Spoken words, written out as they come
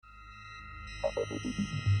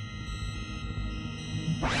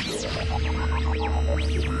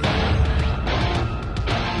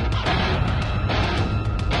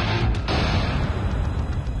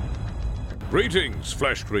Greetings,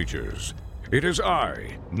 flesh creatures. It is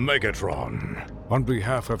I, Megatron. On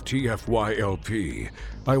behalf of TFYLP,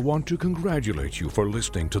 I want to congratulate you for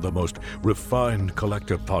listening to the most refined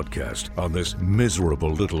collective podcast on this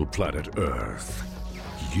miserable little planet Earth.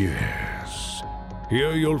 Yes.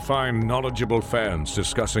 Here you'll find knowledgeable fans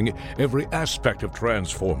discussing every aspect of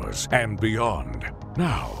Transformers and beyond.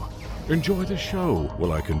 Now, enjoy the show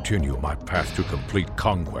while I continue my path to complete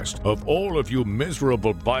conquest of all of you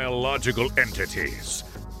miserable biological entities.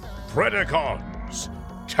 Predacons,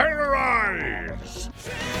 terrorize!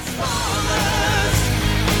 Transformers,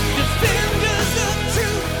 defenders of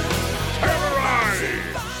truth. Terrorize!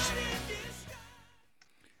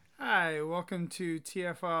 Hi, welcome to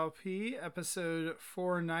TFLP episode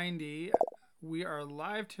 490. We are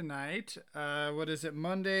live tonight.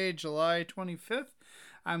 Monday, July 25th.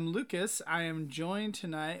 I'm Lucas. I am joined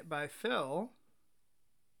tonight by Phil.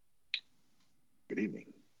 Good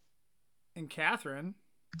evening. And Catherine.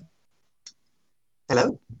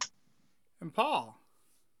 Hello. And Paul.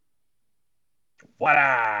 What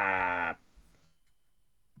up?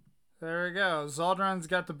 There we go. Zaldron's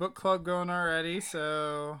got the book club going already,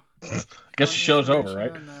 so... I guess the show's over,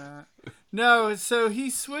 right? No, so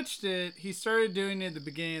he switched it. He started doing it at the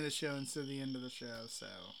beginning of the show instead of the end of the show, so,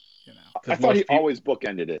 you know. I thought he always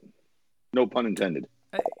bookended it. No pun intended.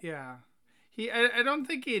 Yeah. I don't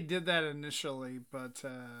think he did that initially, but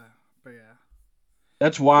yeah.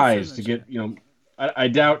 That's wise to get, I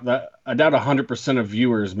doubt 100% of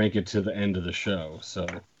viewers make it to the end of the show, so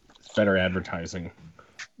it's better advertising.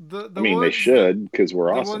 They should, because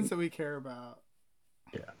we're awesome. The ones that we care about.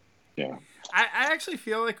 Yeah. I actually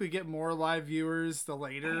feel like we get more live viewers the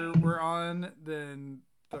later we're on than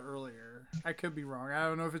the earlier. I could be wrong. I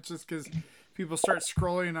don't know if it's just because people start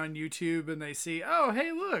scrolling on YouTube and they see, oh,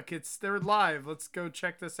 hey, look, they're live. Let's go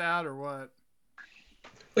check this out or what.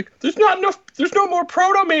 Like, there's no more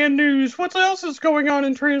Proto Man news. What else is going on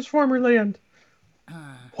in Transformer Land?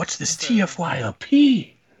 What's this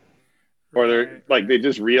TFYLP? Or they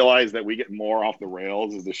just realize that we get more off the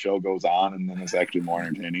rails as the show goes on, and then it's actually more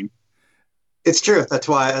entertaining. It's true. That's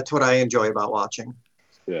what I enjoy about watching.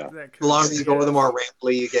 Yeah. The longer you go, the more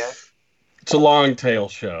rambly you get. It's a long tail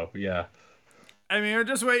show, yeah. I mean, we're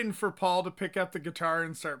just waiting for Paul to pick up the guitar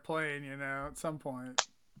and start playing, at some point.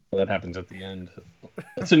 Well, that happens at the end.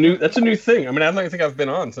 That's a new thing. I mean, I don't think I've been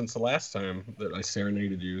on since the last time that I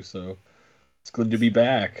serenaded you, so it's good to be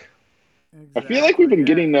back. Exactly, I feel like we've been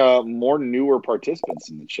getting more newer participants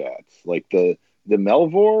in the chats. Like the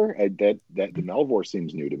Melvor, the Melvor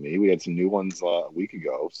seems new to me. We had some new ones a week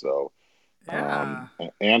ago, so yeah.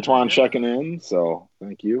 Antoine checking in, so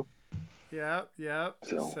thank you. Yep.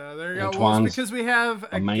 So there you go. Antoine's It's because we have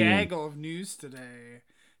a man. gaggle of news today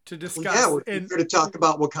to discuss. Yeah, we're here to talk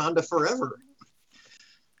about Wakanda Forever.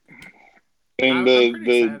 And I'm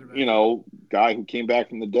pretty excited about guy who came back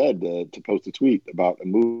from the dead to post a tweet about a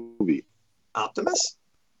movie. Optimus?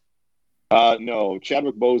 No,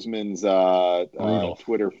 Chadwick Boseman's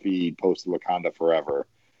Twitter feed posted Wakanda Forever.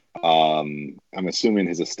 I'm assuming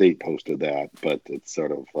his estate posted that, but it's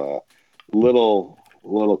sort of little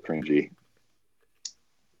cringy.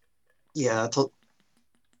 Yeah.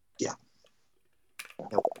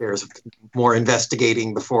 There's more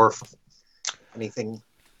investigating before anything.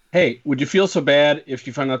 Hey, would you feel so bad if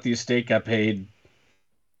you found out the estate got paid,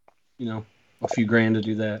 a few grand to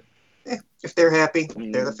do that? If they're happy,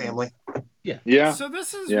 they're the family. Yeah. So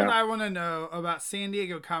this is what I want to know about San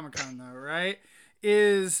Diego Comic-Con, though, right?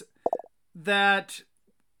 Is that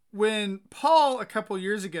when Paul a couple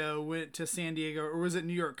years ago went to San Diego, or was it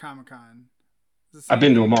New York Comic-Con? I've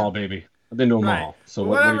been to them all, baby. I've been to them all. So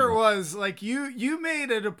whatever it was, like you made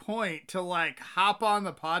it a point to hop on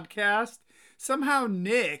the podcast. Somehow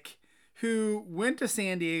Nick, who went to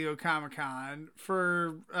San Diego Comic-Con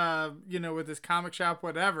for with his comic shop,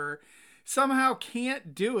 whatever, somehow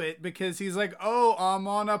can't do it because he's like, oh, I'm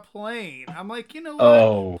on a plane. I'm like, you know what?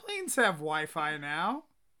 Oh. Planes have Wi-Fi now.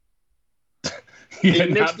 Yeah,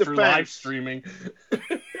 In not Nick's through defense. live streaming.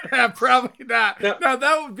 Yeah, probably not. Yeah. No,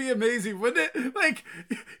 that would be amazing, wouldn't it? Like,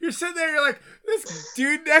 you're sitting there, you're like, this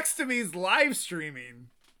dude next to me is live streaming.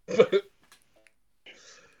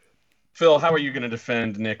 Phil, how are you going to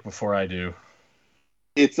defend Nick before I do?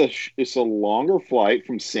 It's a longer flight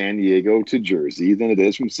from San Diego to Jersey than it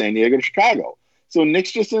is from San Diego to Chicago. So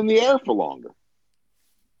Nick's just in the air for longer.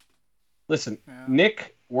 Listen,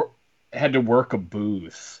 Nick had to work a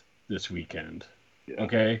booth this weekend. Yeah.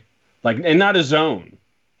 Okay? And not his own.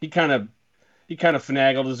 He kind of he kind of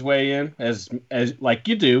finagled his way in, as like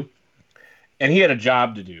you do, and he had a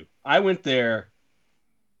job to do. I went there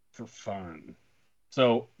for fun.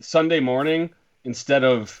 So Sunday morning, instead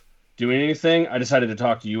of doing anything, I decided to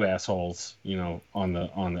talk to you assholes, on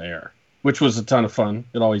the air, which was a ton of fun.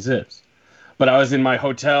 It always is. But I was in my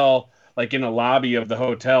hotel, like in the lobby of the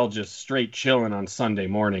hotel, just straight chilling on Sunday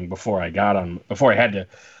morning before I had to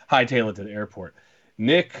hightail it to the airport.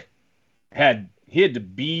 Nick had to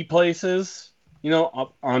be places,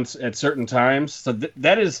 at certain times. So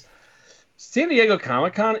that is San Diego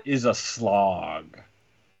Comic-Con is a slog.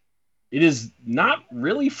 It is not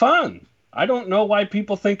really fun. I don't know why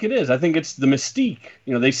people think it is. I think it's the mystique.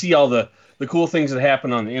 They see all the cool things that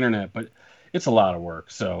happen on the internet, but it's a lot of work.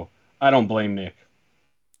 So I don't blame Nick.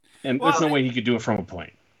 And there's no way he could do it from a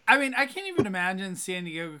plane. I mean, I can't even imagine San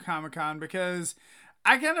Diego Comic-Con because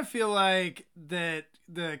I kind of feel like that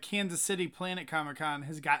the Kansas City Planet Comic-Con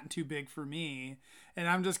has gotten too big for me. And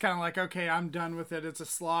I'm just kind of like, okay, I'm done with it. It's a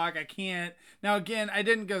slog. I can't. Now, again, I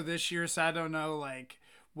didn't go this year, so I don't know, like,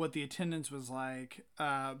 what the attendance was like.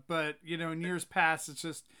 But, in years past, it's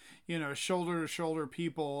just, shoulder to shoulder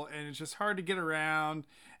people, and it's just hard to get around.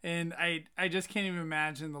 And I just can't even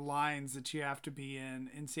imagine the lines that you have to be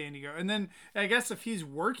in San Diego. And then I guess if he's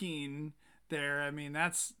working there, I mean,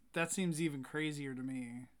 that seems even crazier to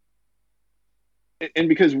me. And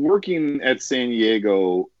because working at San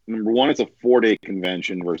Diego, number one, it's a 4-day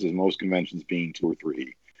convention versus most conventions being 2 or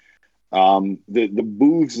 3. The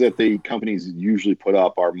booths that the companies usually put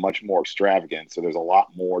up are much more extravagant, so there's a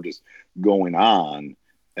lot more just going on,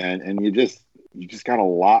 and you just got a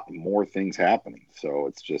lot more things happening. So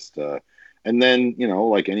it's just and then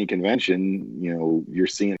like any convention, you're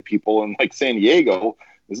seeing people in like San Diego.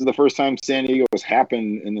 This is the first time San Diego has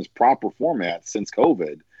happened in this proper format since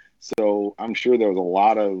COVID. So I'm sure there was a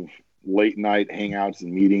lot of late night hangouts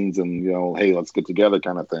and meetings and hey, let's get together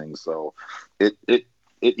kind of thing. So it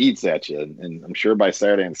eats at you, and I'm sure by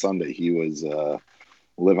Saturday and Sunday he was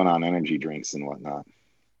living on energy drinks and whatnot.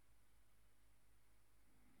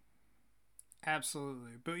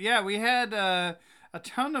 Absolutely. But yeah, we had a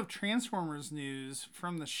ton of Transformers news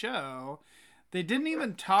from the show. They didn't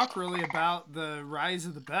even talk really about the Rise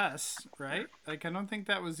of the Best, right? Like, I don't think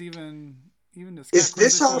that was even discussed.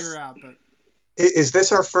 Is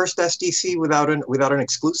this our first SDC without an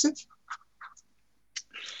exclusive?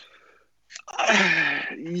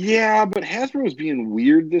 Yeah, but Hasbro's being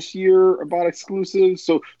weird this year about exclusives.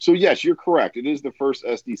 So yes, you're correct. It is the first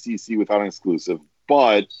SDCC without an exclusive,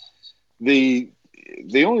 but they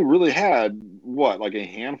only really had like a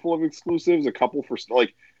handful of exclusives, a couple for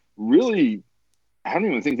like really. I don't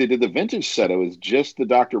even think they did the vintage set. It was just the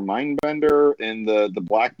Dr. Mindbender and the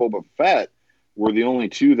Black Boba Fett were the only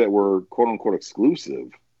 2 that were quote unquote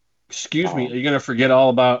exclusive. Excuse me, are you going to forget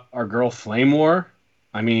all about our girl Flame War?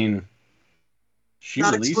 I mean, she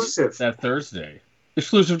not released exclusive. That Thursday.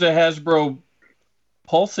 Exclusive to Hasbro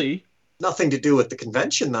Pulse. Nothing to do with the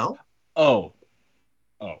convention, though. Oh.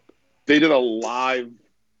 They did a live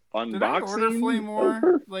unboxing. Did I order Flame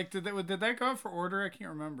War? Like, did that go out for order? I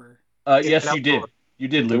can't remember. Yes, you did. You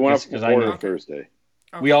did, Lucas, because I know Thursday.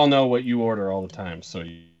 Okay. We all know what you order all the time, so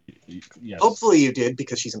yes. Hopefully you did,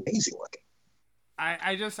 because she's amazing looking.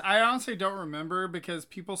 I honestly don't remember because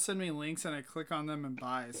people send me links and I click on them and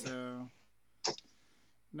buy. So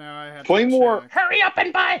now I have Flame War. Hurry up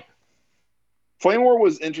and buy. Flame War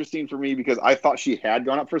was interesting for me because I thought she had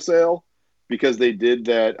gone up for sale because they did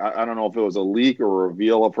that. I don't know if it was a leak or a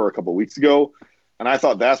reveal of her a couple of weeks ago. And I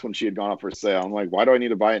thought that's when she had gone up for sale. I'm like, why do I need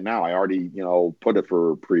to buy it now? I already, put it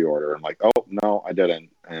for pre-order. I'm like, oh, no, I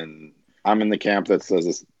didn't. And I'm in the camp that says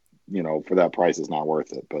this, for that price is not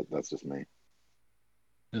worth it. But that's just me.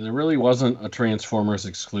 There really wasn't a Transformers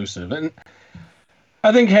exclusive. And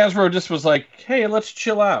I think Hasbro just was like, hey, let's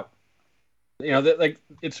chill out.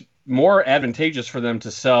 It's more advantageous for them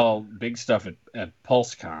to sell big stuff at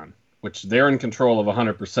PulseCon, which they're in control of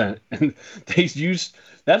 100%. And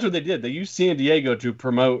that's what they did. They used San Diego to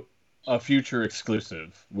promote a future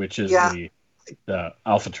exclusive, which is the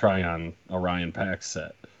Alpha Trion Orion Pack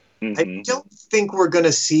set. Mm-hmm. I don't think we're going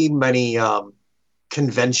to see many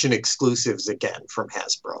convention exclusives again from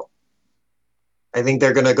Hasbro. I think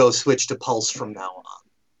they're going to switch to Pulse from now on.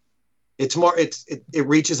 It's more. It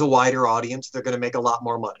reaches a wider audience. They're going to make a lot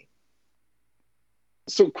more money.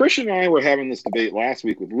 So Christian and I were having this debate last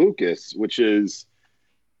week with Lucas, which is,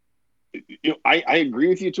 I agree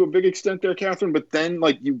with you to a big extent there, Catherine. But then,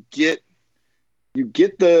 like, you get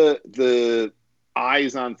the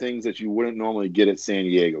eyes on things that you wouldn't normally get at San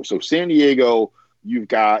Diego. So San Diego, you've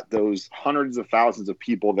got those hundreds of thousands of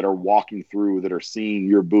people that are walking through that are seeing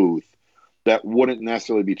your booth. that wouldn't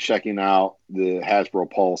necessarily be checking out the Hasbro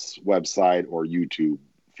Pulse website or YouTube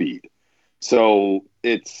feed. So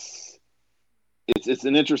it's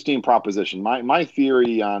an interesting proposition. My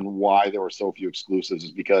theory on why there were so few exclusives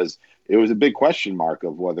is because it was a big question mark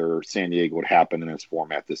of whether San Diego would happen in its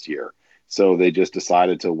format this year. So they just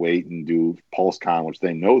decided to wait and do PulseCon, which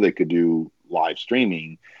they know they could do live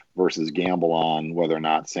streaming, versus gamble on whether or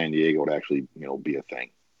not San Diego would actually, be a thing.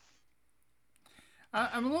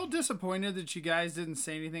 I'm a little disappointed that you guys didn't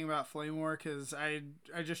say anything about Flame War, because I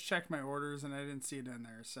just checked my orders and I didn't see it in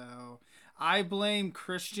there. So I blame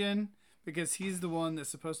Christian, because he's the one that's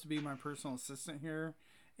supposed to be my personal assistant here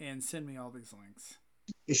and send me all these links.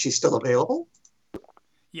 Is she still available?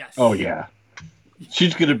 Yes. Oh, yeah.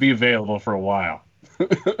 She's going to be available for a while.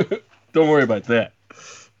 Don't worry about that.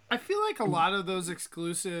 I feel like a lot of those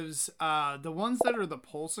exclusives, the ones that are the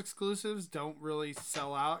Pulse exclusives, don't really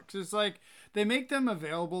sell out. Because, they make them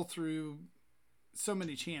available through so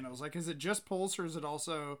many channels. Is it just Pulse, or is it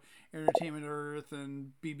also Entertainment Earth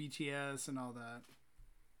and BBTS and all that?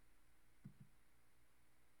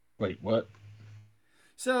 Wait, what?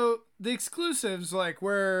 So the exclusives,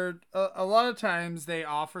 where a lot of times they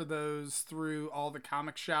offer those through all the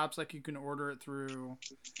comic shops, you can order it through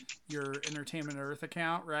your Entertainment Earth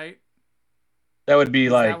account, right? That would be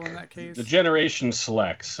the Generation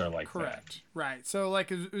Selects are correct, that. Right? So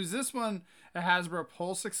is this one a Hasbro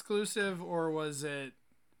Pulse exclusive, or was it?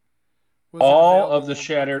 All of the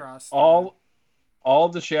shattered, all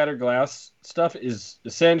of the Shattered Glass stuff is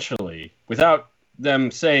essentially, without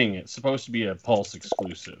them saying it's supposed to be a Pulse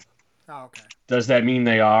exclusive. Oh, okay. Does that mean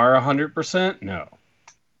they are 100%? No.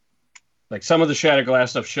 Some of the Shattered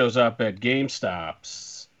Glass stuff shows up at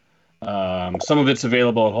GameStops. Some of it's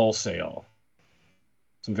available at wholesale.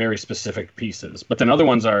 Some very specific pieces. But then other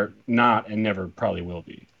ones are not and never probably will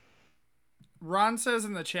be. Ron says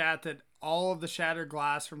in the chat that all of the Shattered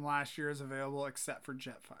Glass from last year is available except for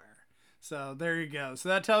Jetfire. So there you go. So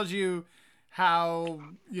that tells you how,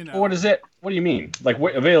 What is it? What do you mean?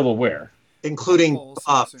 Available where? Including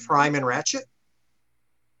Prime and Ratchet?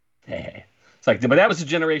 Hey. But that was the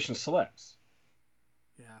Generation Selects.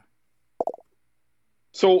 Yeah.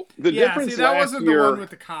 So the difference that last wasn't year, the one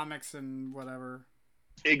with the comics and whatever.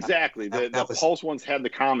 Exactly. The Pulse ones had the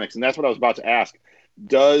comics, and that's what I was about to ask.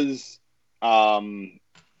 Does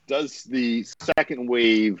the second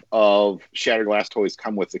wave of Shattered Glass toys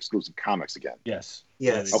come with exclusive comics again? Yes.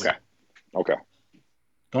 Yes. Okay.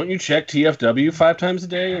 Don't you check TFW 5 times a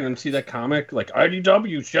day and then see that comic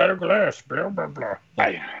IDW Shattered Glass blah blah blah?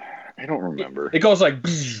 I don't remember. It goes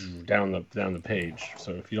down the page.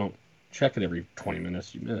 So if you don't check it every 20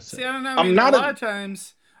 minutes, you miss it. See, I don't know. A lot of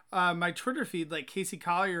times, my Twitter feed, Casey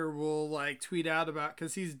Collier will tweet out about,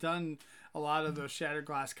 because he's done a lot of those Shattered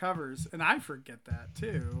Glass covers, and I forget that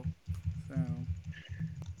too. So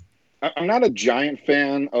I'm not a giant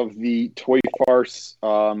fan of the Toy Farce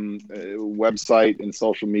website and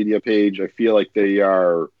social media page. I feel like they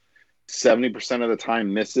are 70% of the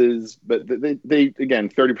time misses, but they again,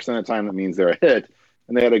 30% of the time that means they're a hit.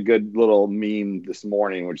 And they had a good little meme this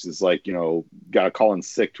morning, which is got to call in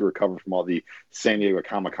sick to recover from all the San Diego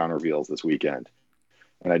Comic-Con reveals this weekend.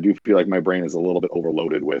 And I do feel like my brain is a little bit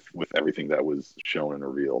overloaded with everything that was shown and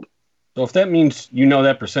revealed. So if that means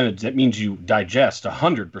that percentage, that means you digest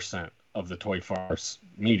 100% of the Toy Farce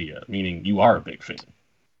media, meaning you are a big fan.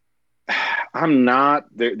 I'm not.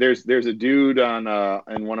 There's a dude on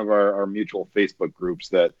in one of our mutual Facebook groups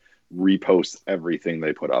that reposts everything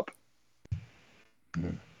they put up.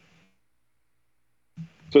 Mm-hmm.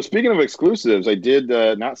 So speaking of exclusives, I did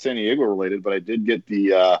not San Diego related, but I did get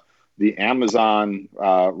the Amazon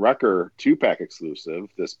Wrecker 2-pack exclusive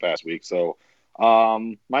this past week. So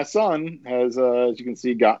my son has, as you can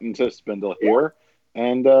see, gotten to Spindle here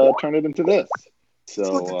and turned it into this. So it's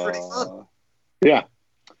looking pretty fun. Yeah,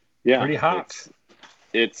 pretty hot.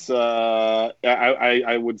 It's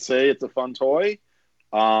I would say it's a fun toy.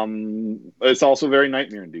 It's also very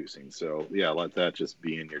nightmare inducing. So yeah, let that just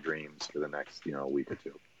be in your dreams for the next week or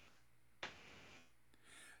two.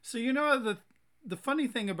 So the funny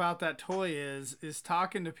thing about that toy is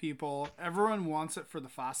talking to people. Everyone wants it for the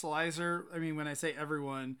fossilizer. I mean, when I say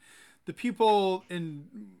everyone, the people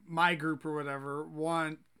in my group or whatever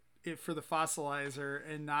want it for the fossilizer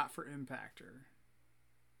and not for Impactor.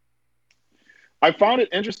 I found it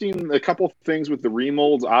interesting. A couple things with the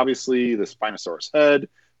remolds. Obviously, the Spinosaurus head,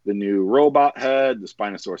 the new robot head, the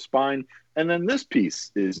Spinosaurus spine, and then this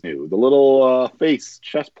piece is new. The little face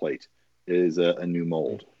chest plate is a new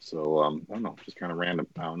mold. So I don't know, just kind of random.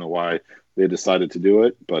 I don't know why they decided to do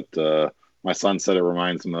it, but my son said it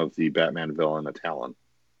reminds him of the Batman villain, the Talon.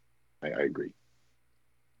 I agree.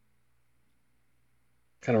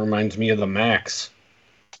 Kind of reminds me of the Max.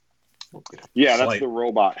 Yeah, that's the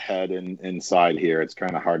robot head inside here. It's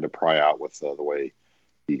kind of hard to pry out with the way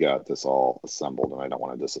he got this all assembled, and I don't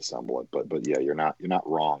want to disassemble it. But yeah, you're not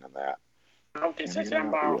wrong in that. Don't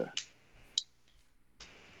disassemble.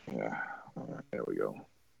 Yeah. All right, there we go.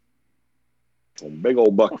 Some big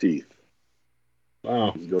old buck teeth.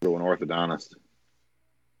 Wow. Just go to an orthodontist.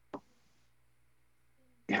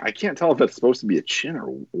 Yeah, I can't tell if that's supposed to be a chin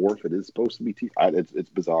or if it is supposed to be teeth. It's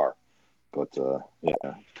bizarre, but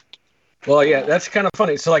yeah. Well, yeah, that's kind of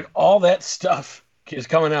funny. So, like, all that stuff is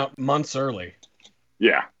coming out months early.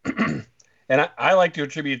 Yeah. And I like to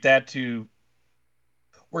attribute that to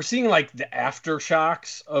we're seeing, like, the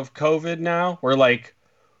aftershocks of COVID now, where, like,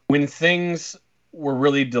 when things were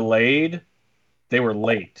really delayed, they were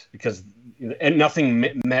late because and nothing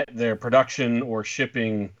met their production or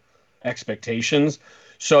shipping expectations.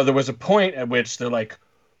 So there was a point at which they're like,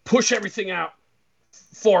 push everything out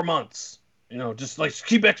 4 months, just like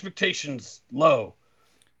keep expectations low.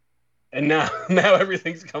 And now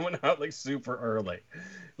everything's coming out like super early.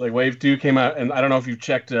 Like Wave 2 came out, and I don't know if you've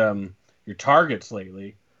checked your targets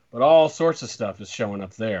lately, but all sorts of stuff is showing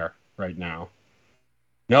up there right now.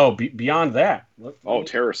 No, beyond that. Oh,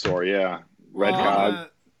 Pterosaur, yeah. Red Cog.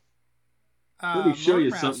 Let me show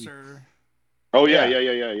you something. Oh, yeah.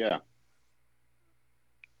 I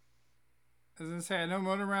was going to say, I know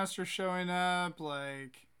Motormaster's showing up,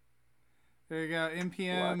 like, there you go,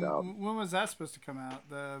 NPM. Blackout. When was that supposed to come out?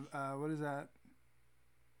 What is that?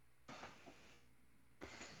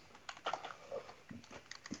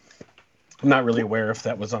 I'm not really aware if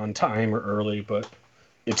that was on time or early, but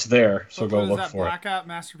it's there, so go look for Blackout,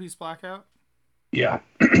 Masterpiece Blackout? Yeah,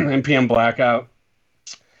 NPM Blackout.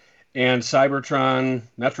 And Cybertron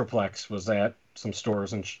Metroplex was at some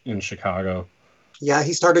stores in Chicago. Yeah,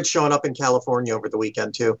 he started showing up in California over the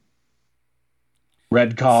weekend, too.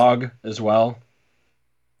 Red Cog as well.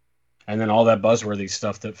 And then all that buzzworthy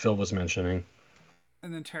stuff that Phil was mentioning.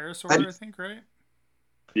 And then Pterosaur, I think, right?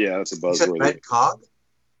 Yeah, that's a buzzword. Red Cog?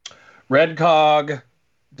 Red Cog,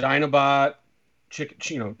 Dinobot,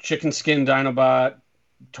 chicken skin Dinobot,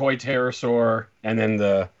 toy Pterosaur, and then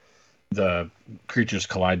the Creatures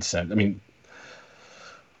Collide set. I mean,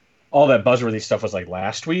 all that buzzworthy stuff was like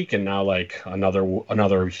last week, and now like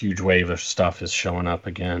another huge wave of stuff is showing up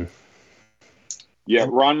again. Yeah,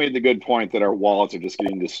 Ron made the good point that our wallets are just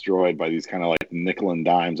getting destroyed by these kind of like nickel and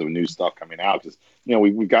dimes of new stuff coming out. Just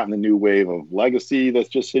we've gotten the new wave of Legacy that's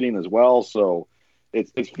just hitting as well, so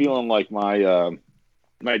it's feeling like my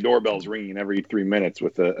doorbell's ringing every 3 minutes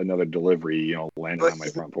with another delivery, landing on my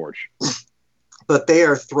front porch. But they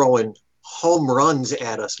are throwing home runs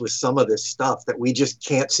at us with some of this stuff that we just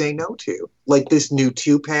can't say no to. Like this new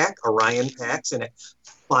 2-pack, Orion packs, and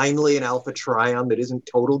finally an Alpha Trion that isn't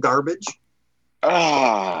total garbage.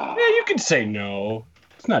 Yeah, you can say no.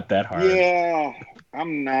 It's not that hard. Yeah,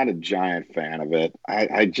 I'm not a giant fan of it.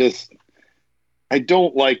 I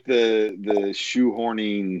don't like the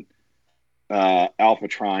shoehorning Alpha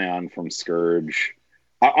Trion from Scourge.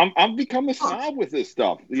 I'm become a snob with this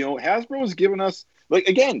stuff. Hasbro has given us, like,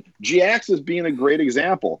 again, GX is being a great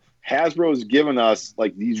example. Hasbro has given us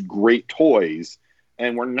like these great toys,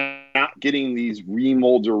 and we're not getting these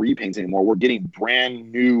remolds or repaints anymore. We're getting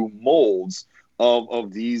brand new molds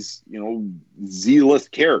of these,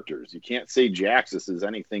 Z-list characters. You can't say Jaxus is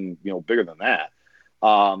anything, bigger than that.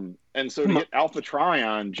 And so to get Alpha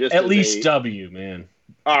Trion just at least W, man.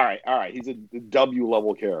 All right. He's a W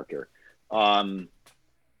level character. But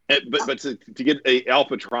to get a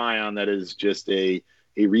Alpha Trion that is just a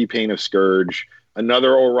repaint of Scourge,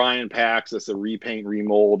 another Orion Pax that's a repaint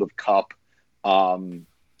remold of Cup. I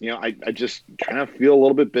just kind of feel a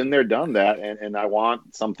little bit been there, done that, and I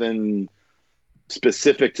want something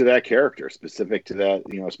specific to that character, specific to that,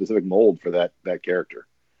 specific mold for that character.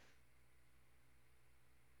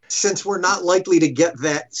 Since we're not likely to get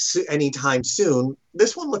that anytime soon,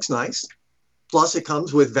 this one looks nice. Plus, it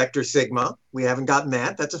comes with Vector Sigma. We haven't gotten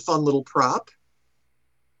that. That's a fun little prop.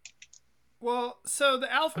 Well, so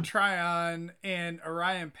the Alpha Trion and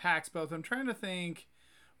Orion Pax both, I'm trying to think,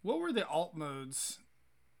 what were the alt modes?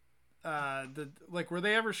 Were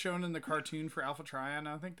they ever shown in the cartoon for Alpha Trion?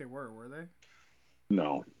 I don't think they were they?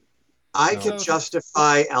 No. I could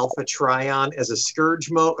justify Alpha Trion as a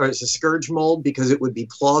Scourge mold because it would be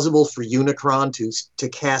plausible for Unicron to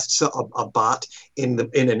cast a bot in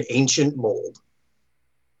an ancient mold.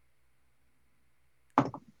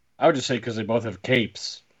 I would just say because they both have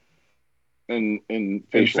capes and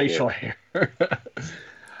facial hair.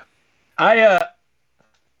 I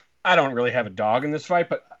don't really have a dog in this fight,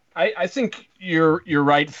 but I think you're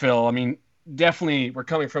right, Phil. I mean, definitely we're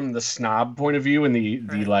coming from the snob point of view and the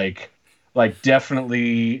like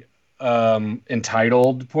definitely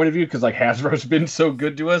entitled point of view, because like Hasbro's been so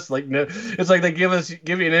good to us. Like, no, it's like they give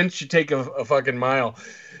you an inch, you take a fucking mile.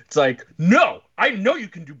 It's like, no, I know you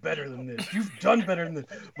can do better than this. You've done better than this.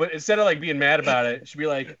 But instead of like being mad about it, it should be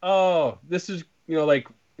like, oh, this is, like,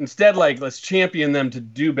 instead, like, let's champion them to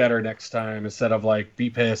do better next time instead of like be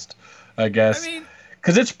pissed, I guess. I mean,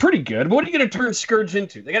 because it's pretty good. What are you going to turn Scourge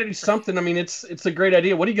into? They got to do something. I mean, it's a great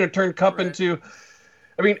idea. What are you going to turn Cup into?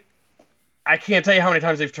 I mean, I can't tell you how many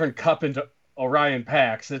times they've turned Cup into Orion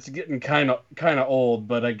Pax. It's getting kind of old,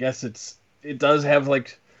 but I guess it does have,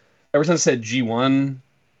 like, ever since that G1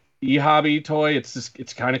 e-hobby toy,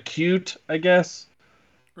 it's kind of cute, I guess.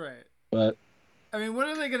 Right. But I mean, what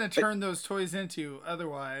are they going to turn those toys into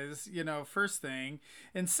otherwise, first thing.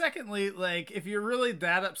 And secondly, like, if you're really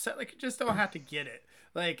that upset, like, you just don't have to get it.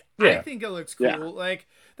 Like, I think it looks cool. Yeah. Like,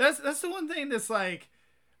 that's the one thing that's, like,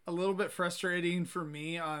 a little bit frustrating for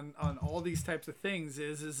me on all these types of things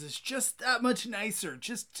is it's just that much nicer,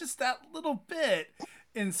 just that little bit.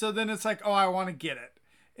 And so then it's like, oh, I want to get it.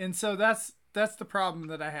 And so that's the problem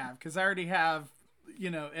that I have, because I already have,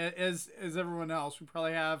 as everyone else, we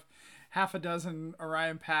probably have half a dozen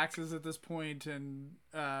Orion Paxes at this point, and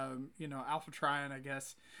Alpha Trion, I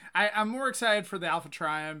guess. I'm more excited for the Alpha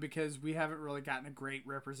Trion because we haven't really gotten a great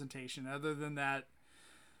representation other than that,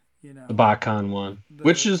 the Bakon one,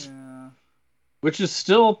 which is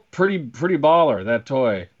still pretty baller, that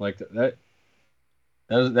toy. Like that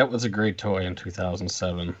was a great toy in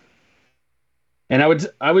 2007. And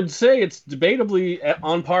I would say it's debatably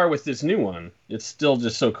on par with this new one. It's still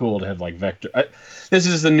just so cool to have, like, Vector. This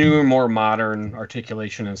is the newer, more modern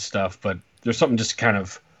articulation and stuff, but there's something just kind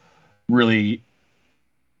of really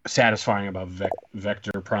satisfying about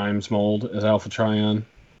Vector Prime's mold as Alpha Trion.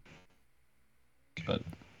 But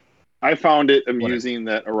I found it amusing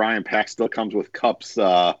that Orion Pax still comes with Cup's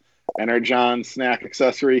Energon snack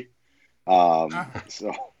accessory.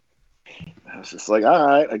 So I was just like, all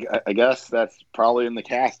right, I guess that's probably in the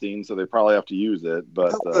casting, so they probably have to use it.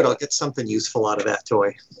 But good, I'll get something useful out of that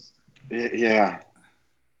toy. Yeah.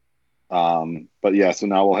 But yeah, so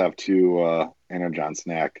now we'll have 2 Energon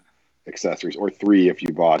snack accessories, or 3 if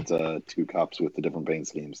you bought 2 Cups with the different paint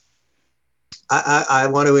schemes. I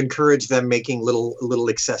want to encourage them making little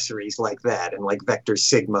accessories like that, and like Vector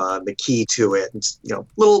Sigma and the key to it, and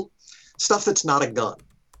little stuff that's not a gun.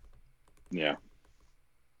 Yeah.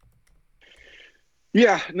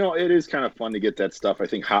 Yeah, no, it is kind of fun to get that stuff. I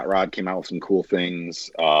think Hot Rod came out with some cool things,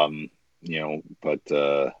 but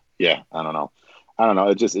yeah, I don't know.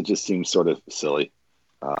 It just seems sort of silly.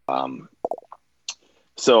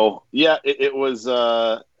 So yeah, it was.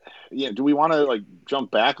 Do we want to, like,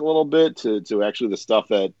 jump back a little bit to actually the stuff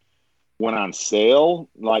that went on sale,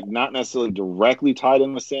 like not necessarily directly tied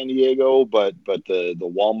in with San Diego, but the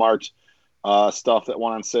Walmart stuff that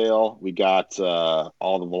went on sale? We got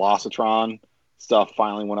all the Velocitron stuff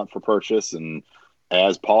finally went up for purchase, and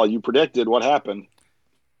as Paul, you predicted, what happened?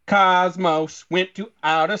 Cosmos went to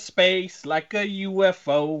outer space like a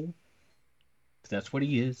UFO. That's what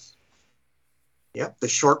he is. Yep, the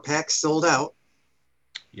short pack sold out.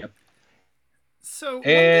 Yep. So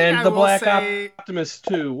and the Black Optimus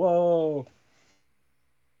too. Whoa.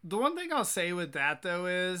 The one thing I'll say with that though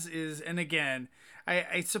is, and again,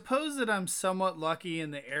 I suppose that I'm somewhat lucky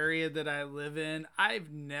in the area that I live in. I've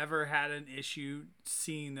never had an issue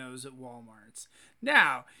seeing those at Walmarts.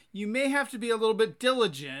 Now, you may have to be a little bit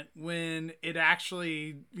diligent when it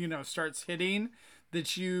actually, starts hitting,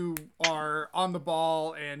 that you are on the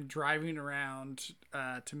ball and driving around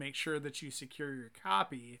to make sure that you secure your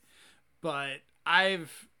copy. But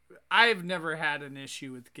I've never had an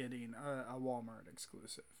issue with getting a Walmart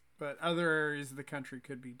exclusive. But other areas of the country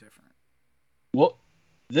could be different. Well,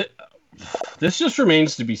 this just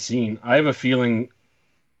remains to be seen. I have a feeling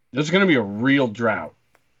there's going to be a real drought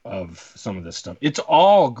of some of this stuff. It's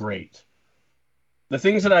all great. The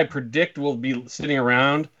things that I predict will be sitting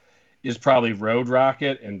around is probably Road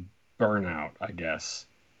Rocket and Burnout, I guess.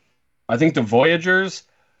 I think the Voyagers,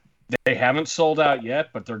 they haven't sold out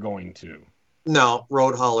yet, but they're going to. No,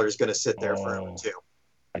 Road Hauler is going to sit there forever, too.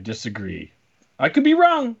 I disagree. I could be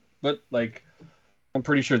wrong, but, like, I'm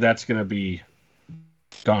pretty sure that's going to be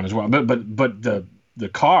gone as well. But the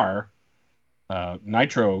car,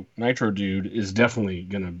 Nitro Dude, is definitely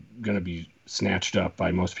gonna be snatched up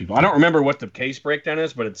by most people. I don't remember what the case breakdown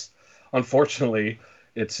is, but it's unfortunately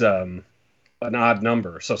an odd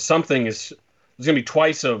number. So there's gonna be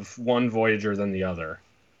twice of one Voyager than the other.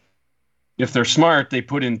 If they're smart, they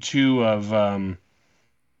put in 2 of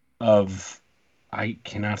I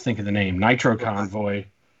cannot think of the name. Nitro Convoy.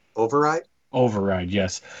 Override? Override,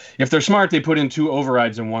 yes. If they're smart, they put in 2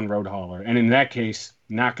 overrides and 1 road hauler, and in that case,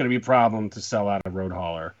 not going to be a problem to sell out a road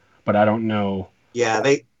hauler. But I don't know. Yeah,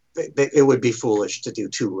 it would be foolish to do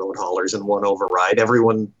 2 road haulers and 1 override.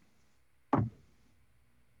 Everyone.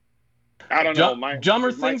 I don't know.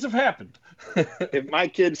 Dumber things have happened. If my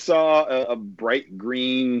kid saw a bright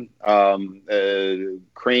green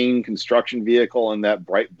crane construction vehicle in that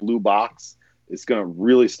bright blue box, it's going to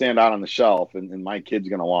really stand out on the shelf, and my kid's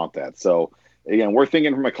going to want that. So again, we're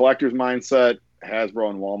thinking from a collector's mindset. Hasbro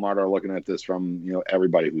and Walmart are looking at this from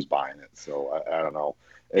everybody who's buying it. So I don't know.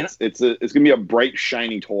 It's going to be a bright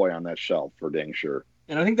shiny toy on that shelf for dang sure.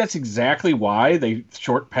 And I think that's exactly why they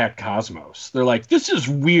short pack Cosmos. They're like, this is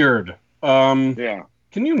weird. Yeah.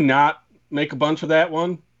 Can you not make a bunch of that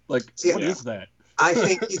one? Like, what is that? I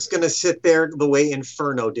think he's going to sit there the way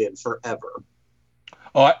Inferno did forever.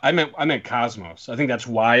 Oh, I meant Cosmos. I think that's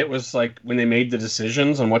why it was like when they made the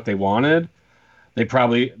decisions on what they wanted, they're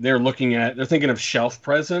thinking of shelf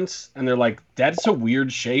presence, and they're like, that's a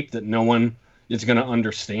weird shape that no one is going to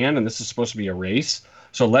understand, and this is supposed to be a race.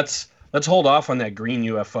 So let's hold off on that green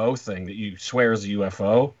UFO thing that you swear is a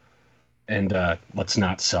UFO, and let's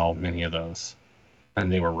not sell many of those.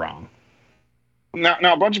 And they were wrong. Now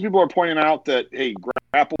a bunch of people are pointing out that, hey,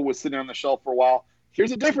 Grapple was sitting on the shelf for a while.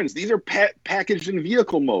 Here's the difference. These are packaged in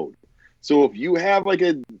vehicle mode. So if you have like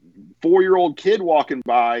a 4-year-old kid walking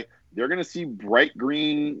by, they're going to see bright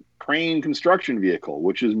green crane construction vehicle,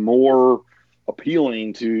 which is more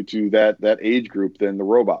appealing to that age group than the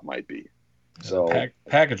robot might be. So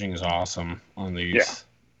packaging is awesome on these.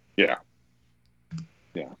 Yeah.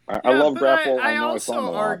 I love Grapple. I know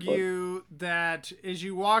also argue that as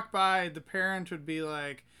you walk by, the parent would be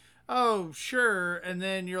like, oh, sure. And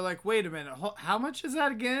then you're like, wait a minute. How much is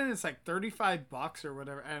that again? It's like $35 or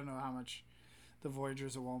whatever. I don't know how much the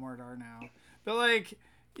Voyagers at Walmart are now. But like,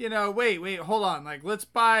 wait, hold on. Like, let's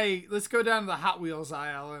go down to the Hot Wheels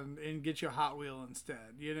aisle and get you a Hot Wheel instead,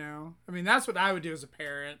 I mean, that's what I would do as a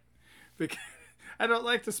parent. Because I don't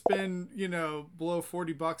like to spend, below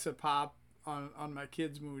 $40 a pop on my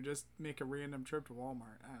kids' movie, just make a random trip to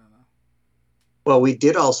Walmart. I don't know. Well, we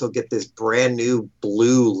did also get this brand new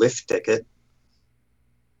blue lift ticket.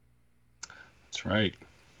 That's right.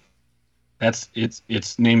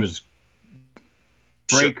 Its name is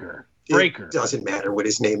Breaker. Breaker. It doesn't matter what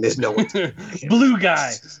his name is. No one's Blue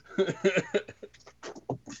guy. It's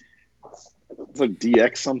like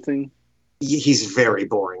DX something. He's very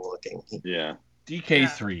boring looking. Yeah.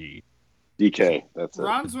 DK3. DK. That's it.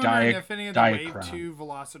 Ron's wondering if any of the Wave 2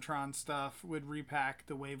 Velocitron stuff would repack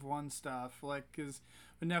the Wave 1 stuff, because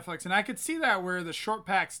with Netflix. And I could see that where the short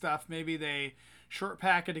pack stuff, maybe they short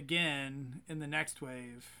pack it again in the next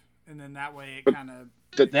wave, and then that way it kind of...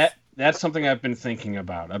 That's something I've been thinking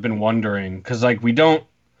about. I've been wondering, because we don't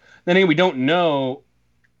know.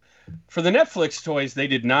 For the Netflix toys, they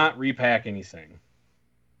did not repack anything.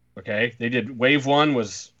 Okay? They did... Wave 1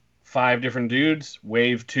 was 5 different dudes.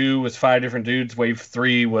 Wave 2 was 5 different dudes. Wave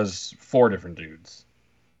 3 was 4 different dudes.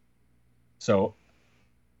 So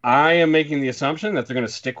I am making the assumption that they're going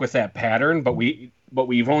to stick with that pattern, but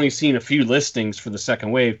we've only seen a few listings for the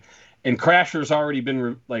second wave, and Crasher's already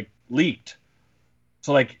been leaked.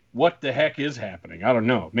 So what the heck is happening? I don't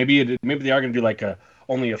know. Maybe they are going to do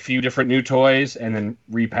only a few different new toys and then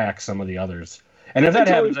repack some of the others. And if that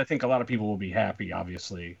happens, I think a lot of people will be happy.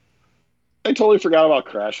 Obviously. I totally forgot about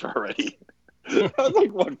Crash already.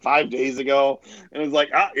 That was 5 days ago, and it was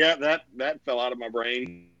that fell out of my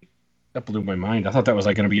brain. That blew my mind. I thought that was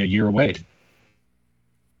going to be a year away.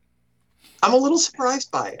 I'm a little surprised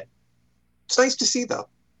by it. It's nice to see, though.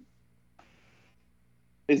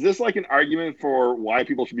 Is this an argument for why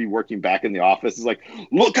people should be working back in the office? It's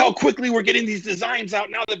look how quickly we're getting these designs out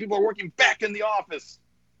now that people are working back in the office.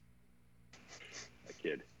 That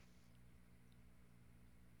kid.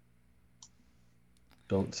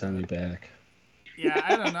 Don't send me back. Yeah,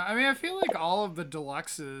 I don't know. I mean, I feel like all of the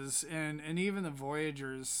deluxes and even the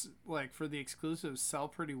Voyagers, for the exclusives, sell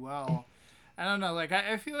pretty well. I don't know.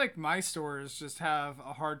 I feel like my stores just have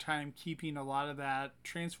a hard time keeping a lot of that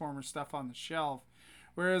Transformer stuff on the shelf.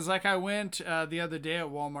 Whereas, I went the other day at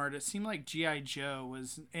Walmart, it seemed like G.I. Joe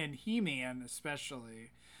was, and He-Man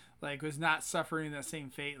especially, was not suffering that same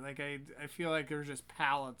fate. I feel like there were just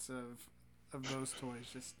pallets of those toys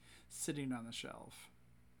just sitting on the shelf.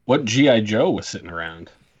 What G.I. Joe was sitting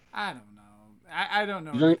around? I don't know. I don't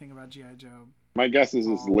know anything about G.I. Joe. My guess is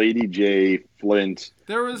it's Lady J, Flint,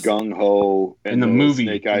 there was Gung Ho, and the movie,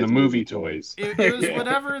 Snake Eyes movie toys. It was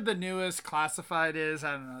whatever the newest classified is.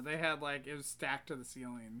 I don't know. They had it was stacked to the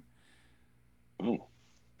ceiling. Oh.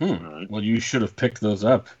 Right. Well, you should have picked those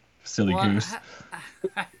up, silly goose.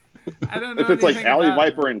 I don't know. If it's like anything Alley about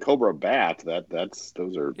Viper it. and Cobra Bat,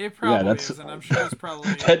 those are. It probably that's- isn't. I'm sure it's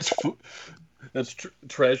probably. That's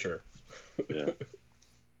treasure. Yeah.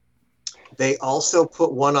 They also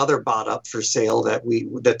put one other bot up for sale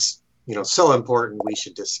that's so important we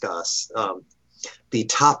should discuss. The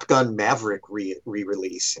Top Gun Maverick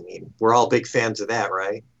re-release. I mean, we're all big fans of that,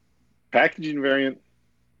 right? Packaging variant.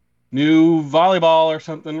 New volleyball or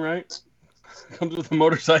something, right? Comes with a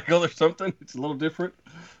motorcycle or something. It's a little different.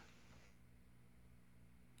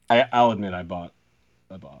 I'll admit I bought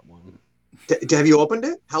one. Have you opened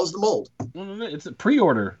it? How's the mold? No, it's a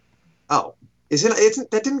pre-order. Oh,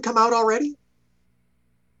 isn't that didn't come out already?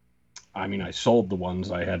 I mean, I sold the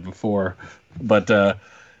ones I had before, but I've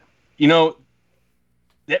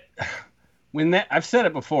said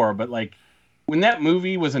it before, but like when that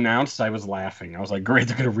movie was announced, I was laughing. I was like, great,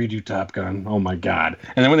 they're gonna redo Top Gun. Oh my god!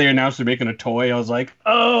 And then when they announced they're making a toy, I was like,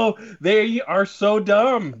 oh, they are so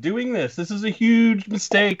dumb doing this. This is a huge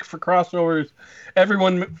mistake for crossovers.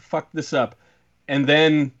 Everyone fucked this up. And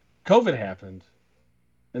then COVID happened,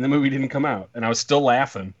 and the movie didn't come out, and I was still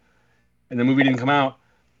laughing. And the movie didn't come out.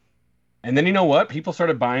 And then you know what? People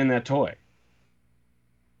started buying that toy.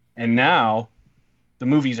 And now the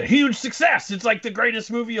movie's a huge success. It's like the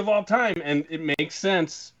greatest movie of all time. And it makes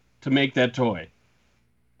sense to make that toy.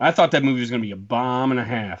 I thought that movie was going to be a bomb and a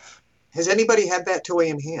half. Has anybody had that toy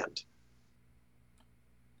in hand?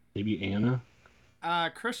 Maybe Anna?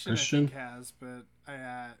 Christian, I think, has, but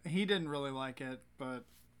he didn't really like it. But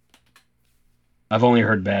I've only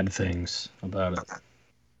heard bad things about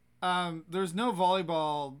it. There's no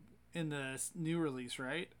volleyball in the new release,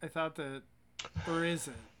 right? I thought that, or is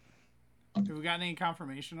it? Have we gotten any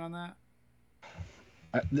confirmation on that?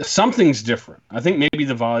 Something's different. I think maybe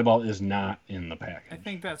the volleyball is not in the package. I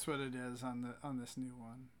think that's what it is on this new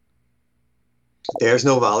one. There's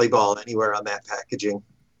no volleyball anywhere on that packaging.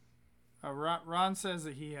 Ron says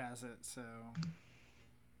that he has it. So,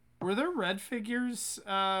 were there red figures?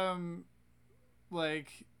 I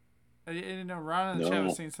didn't know. Ron in the chat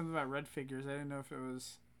was saying something about red figures. I didn't know if it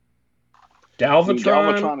was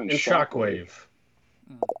Galvatron and Shockwave.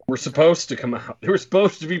 Were supposed to come out. They were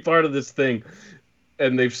supposed to be part of this thing,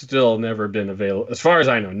 and they've still never been available. As far as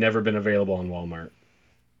I know, never been available on Walmart.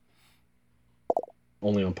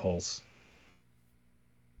 Only on Pulse.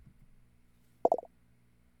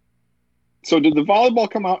 So did the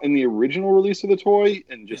volleyball come out in the original release of the toy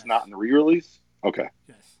and just not in the re-release? Okay.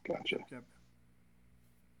 Yes. Gotcha. Yep.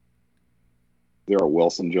 There a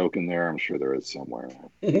Wilson joke in there? I'm sure there is somewhere.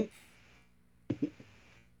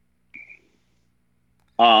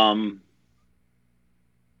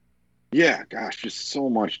 Yeah, gosh, just so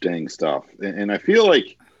much dang stuff. And I feel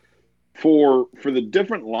like for the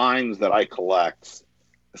different lines that I collect,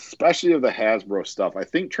 especially of the Hasbro stuff, I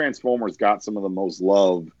think Transformers got some of the most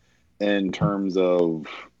love in terms of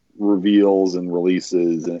reveals and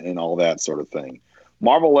releases and all that sort of thing.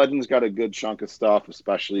 Marvel Legends got a good chunk of stuff,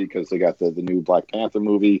 especially because they got the new Black Panther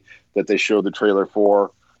movie that they showed the trailer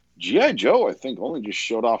for. G.I. Joe, I think, only just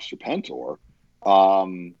showed off Serpentor.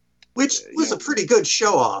 Which was a pretty good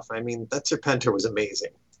show off. I mean, that Serpentor was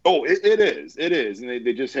amazing. Oh, it is. It is. And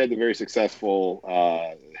they just had the very successful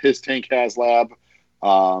His Tank Has Lab.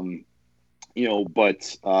 But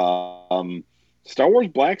Star Wars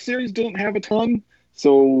Black Series didn't have a ton.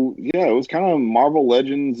 So, yeah, it was kind of Marvel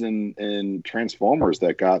Legends and Transformers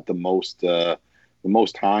that got the most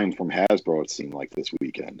time from Hasbro, it seemed like, this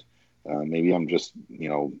weekend. Maybe I'm just, I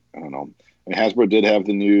don't know. I mean, Hasbro did have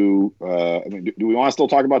the new. Do we want to still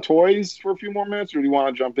talk about toys for a few more minutes, or do you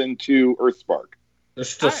want to jump into Earthspark? There's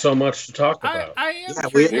still so much to talk about. I am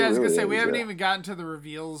curious. I was gonna say we haven't even gotten to the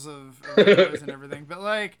reveals of the toys and everything, but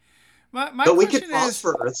like, my but we question could pause is,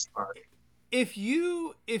 for Earthspark. If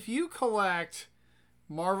you collect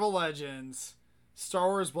Marvel Legends, Star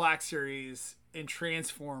Wars Black Series, and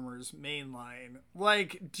Transformers mainline,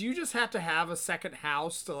 like, do you just have to have a second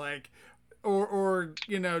house to like? Or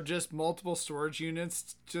just multiple storage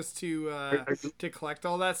units just to collect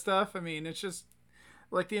all that stuff. I mean, it's just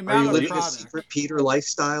like the amount of product. Are you living a secret Peter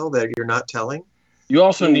lifestyle that you're not telling? You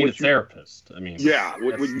also need a therapist. I mean, yeah,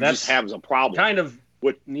 what you just have is a problem. Kind of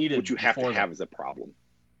what needed. What you have to have is a problem.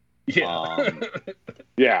 Yeah,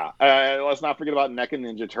 yeah. Let's not forget about NECA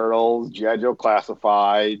Ninja Turtles, G.I. Joe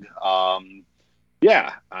Classified.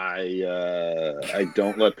 Yeah, I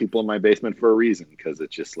don't let people in my basement for a reason because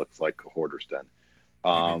it just looks like a hoarder's den.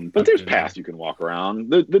 But there's paths you can walk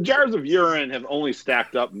around. The jars of urine have only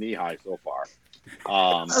stacked up knee high so far.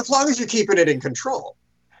 As long as you're keeping it in control.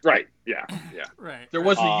 Right. Yeah. Right. There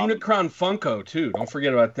was the Unicron Funko too. Don't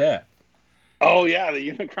forget about that. Oh yeah,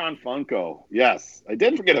 the Unicron Funko. Yes, I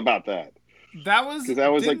did forget about that. That was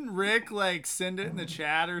didn't like Rick like send it in the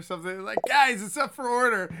chat or something like, guys, it's up for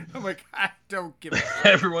order. I'm like, I don't give a shit.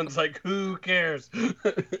 Everyone's like, who cares?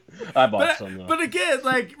 I bought some though. But again,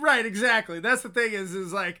 like, right, exactly. That's the thing is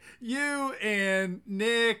like you and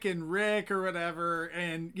Nick and Rick or whatever,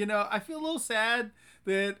 and I feel a little sad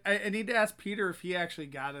that I need to ask Peter if he actually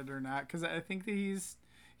got it or not, because I think that he's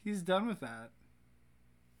done with that.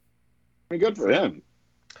 I mean, good for him.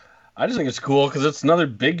 I just think it's cool because it's another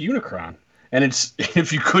big Unicron, and it's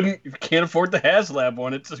if you can't afford the HasLab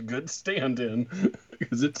one, it's a good stand-in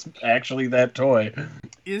because it's actually that toy.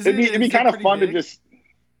 It'd be kind of fun big? to just.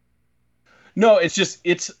 No,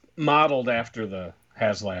 it's modeled after the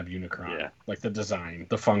HasLab Unicron, like the design,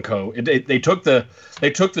 the Funko. They took the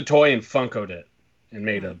toy and Funkoed it and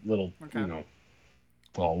made a little,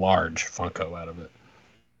 large Funko out of it.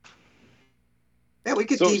 Yeah, we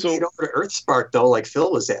could deviate over to Earthspark though, like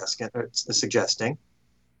Phil was suggesting.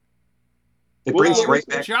 It brings you right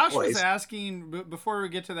back. Josh was asking before we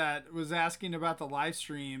get to that. Was asking about the live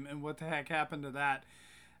stream and what the heck happened to that.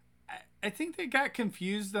 I think they got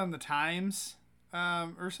confused on the times,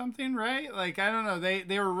 or something, right? Like I don't know.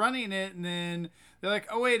 They were running it and then they're like,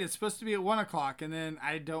 oh wait, it's supposed to be at 1:00, and then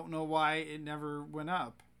I don't know why it never went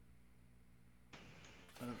up.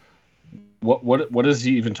 What is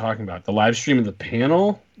he even talking about? The live stream of the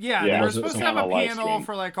panel? Yeah, they were supposed to have a panel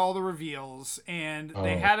for like all the reveals, and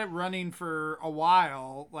they had it running for a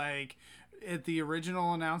while, like at the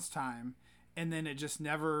original announced time, and then it just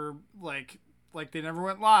never like they never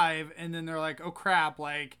went live, and then they're like, oh crap,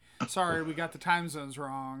 like sorry, we got the time zones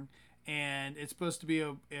wrong, and it's supposed to be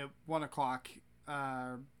at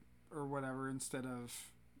 1:00 or whatever instead of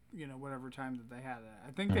whatever time that they had it.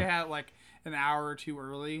 I think they had like an hour or two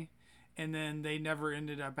early. And then they never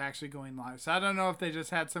ended up actually going live. So I don't know if they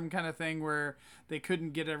just had some kind of thing where they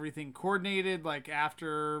couldn't get everything coordinated, like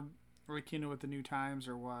after, like, with the new times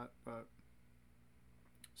or what. But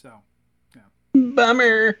so, yeah.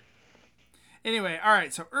 Bummer. Anyway, all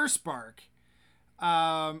right. So Earthspark.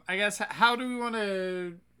 I guess how do we want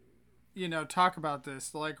to, talk about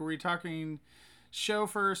this? Like, are we talking show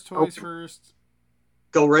first, toys first?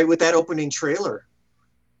 Go right with that opening trailer.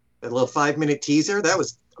 That little 5-minute teaser. That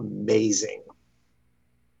was amazing.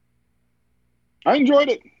 I enjoyed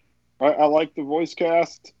it. I like the voice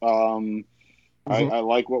cast. I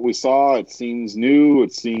like what we saw. It seems new.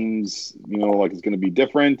 It seems like it's going to be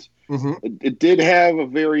different. It did have a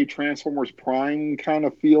very Transformers Prime kind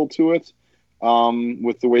of feel to it,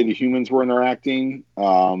 with the way the humans were interacting.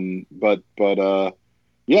 But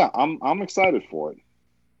yeah, I'm excited for it.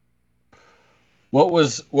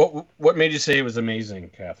 What made you say it was amazing,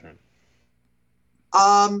 Catherine?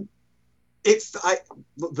 The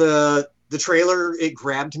trailer, it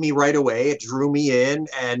grabbed me right away. It drew me in,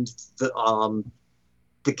 and the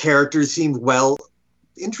characters seemed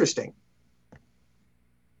interesting.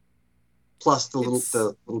 Plus, the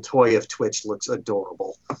little toy of Twitch looks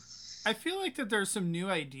adorable. I feel like that there's some new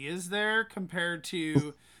ideas there compared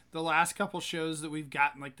to the last couple shows that we've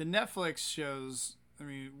gotten, like the Netflix shows. I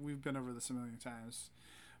mean, we've been over this a million times.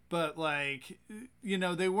 But, like,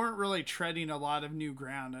 they weren't really treading a lot of new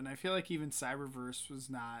ground. And I feel like even Cyberverse was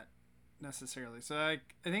not necessarily. So, I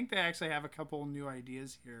think they actually have a couple new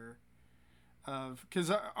ideas here.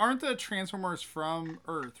 Because aren't the Transformers from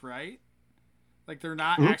Earth, right? Like, they're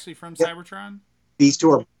not actually from Cybertron? These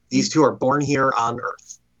two are born here on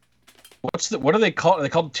Earth. What are they called? Are they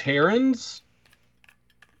called Terrans?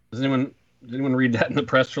 Does anyone read that in the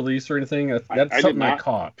press release or anything? That's I something did not I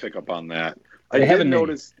caught. Pick up on that. I did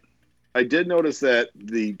notice that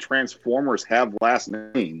the Transformers have last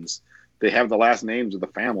names. They have the last names of the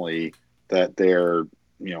family that they're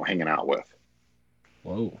hanging out with.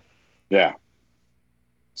 Whoa. Yeah.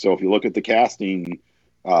 So if you look at the casting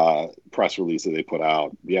press release that they put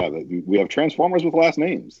out, we have Transformers with last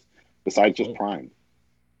names besides just Prime.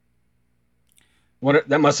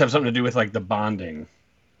 That must have something to do with like the bonding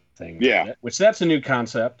thing. Yeah. That's a new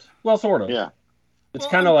concept. Well, sort of. Yeah. It's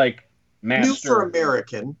kind of like Master. New for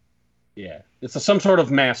American. Yeah. It's some sort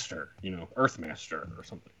of Master, Earth Master or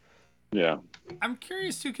something. Yeah. I'm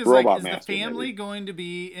curious too, because is the family going to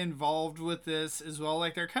be involved with this as well?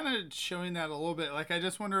 Like they're kind of showing that a little bit. Like I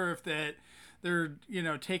just wonder if they're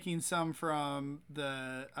taking some from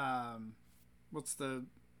the what's the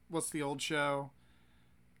old show?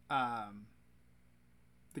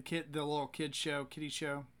 The little kiddie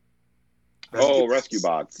show. Rescue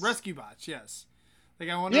Bots. Rescue Bots, yes. Like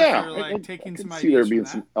I wonder if they're taking some ideas. There being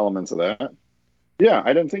some elements of that. Yeah,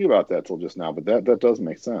 I didn't think about that till just now, but that does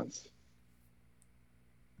make sense.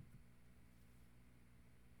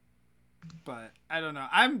 But I don't know.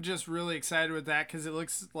 I'm just really excited with that because it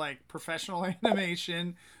looks like professional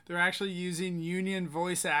animation. They're actually using union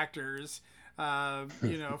voice actors. For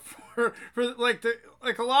like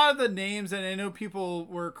a lot of the names, and I know people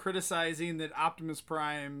were criticizing that Optimus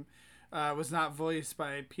Prime was not voiced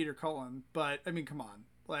by Peter Cullen, but I mean, come on,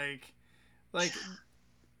 like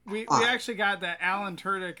we actually got that Alan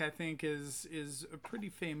Tudyk. I think is a pretty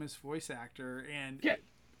famous voice actor and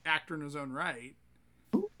actor in his own right.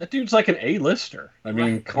 That dude's like an A-lister. I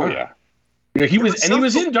mean, Right. come on. Yeah. He was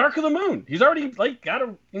in Dark of the Moon. He's already like got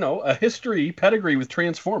a history pedigree with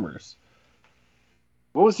Transformers.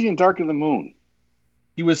 What was he in Dark of the Moon?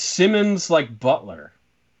 He was Simmons like butler.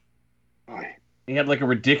 Oh. He had like a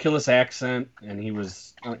ridiculous accent, and he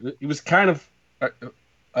was kind of. I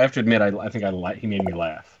have to admit, I think he made me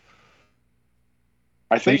laugh.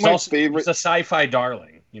 I think my favorite. He's a sci-fi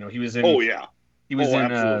darling. He was in. Oh yeah. He was in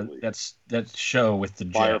that show with the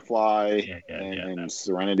Firefly and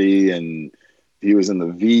Serenity, and he was in the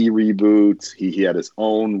V reboot. He had his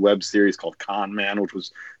own web series called Con Man, which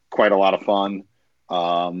was quite a lot of fun.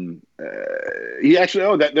 He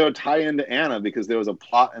actually that would tie into Anna because there was a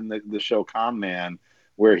plot in the show Con Man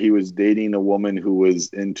where he was dating a woman who was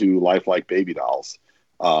into lifelike baby dolls.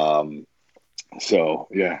 I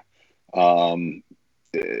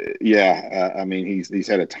mean, he's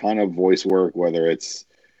had a ton of voice work, whether it's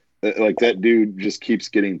like that dude just keeps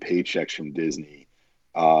getting paychecks from Disney.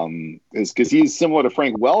 Is because he's similar to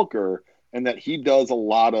Frank Welker in that he does a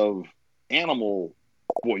lot of animal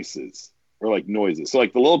voices or like noises. So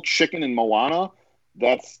like the little chicken in Moana,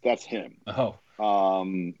 that's him. Oh.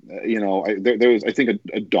 There was I think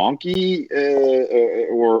a donkey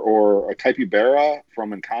or a capybara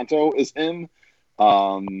from Encanto is him.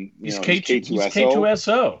 He's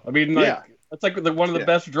K2SO. I mean, that's like one of the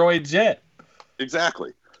best droids yet.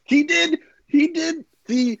 Exactly. He did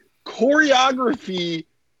the choreography.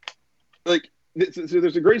 Like, so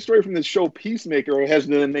there's a great story from this show Peacemaker. It has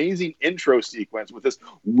an amazing intro sequence with this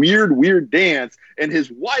weird dance, and his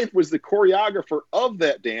wife was the choreographer of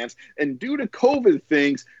that dance. And due to COVID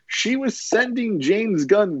things, she was sending James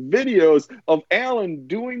Gunn videos of Alan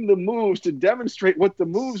doing the moves to demonstrate what the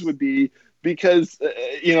moves would be. Because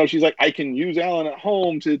she's like, I can use Alan at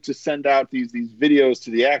home to send out these videos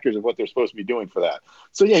to the actors of what they're supposed to be doing for that.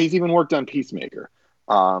 So yeah, he's even worked on Peacemaker.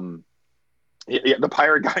 The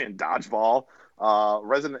pirate guy in Dodgeball,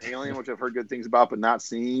 Resident Alien, which I've heard good things about but not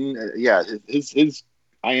seen. His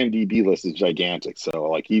IMDb list is gigantic. So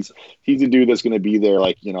like he's a dude that's going to be there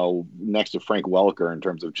next to Frank Welker in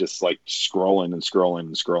terms of just like scrolling and scrolling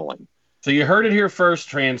and scrolling. So you heard it here first,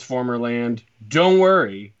 Transformer Land. Don't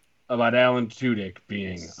worry about Alan Tudyk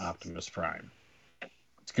being Optimus Prime.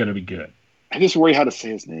 It's going to be good. I just worry how to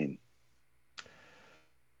say his name.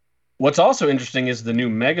 What's also interesting is the new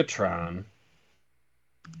Megatron,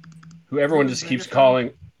 who everyone just keeps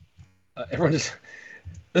calling. This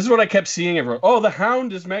is what I kept seeing everyone. Oh, the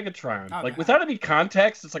Hound is Megatron. Without any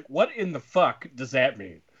context, it's like, what in the fuck does that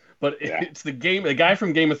mean? But it's the guy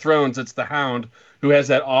from Game of Thrones. It's the Hound who has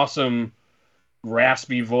that awesome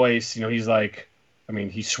raspy voice. He's like. I mean,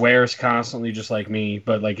 he swears constantly just like me,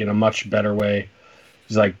 but like in a much better way.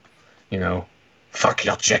 He's like, fuck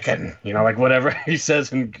your chicken. Like whatever he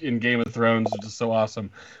says in Game of Thrones is just so awesome.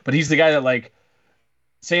 But he's the guy that like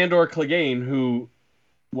Sandor Clegane who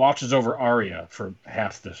watches over Arya for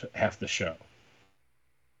half the show.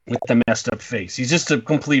 With the messed up face. He's just a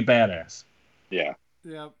complete badass. Yeah.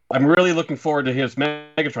 Yeah. I'm really looking forward to his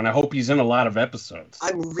Megatron. I hope he's in a lot of episodes.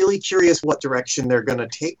 I'm really curious what direction they're going to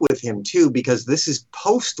take with him, too, because this is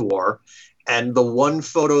post-war, and the one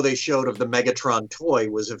photo they showed of the Megatron toy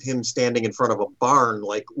was of him standing in front of a barn,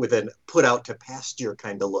 like with an put-out-to-pasture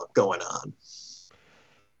kind of look going on.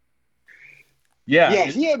 Yeah,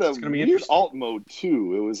 he had a weird alt mode,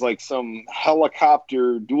 too. It was like some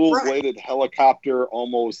helicopter, dual-bladed helicopter,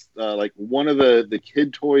 almost like one of the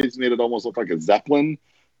kid toys made it almost look like a Zeppelin.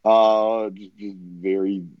 Just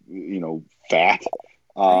very, fat.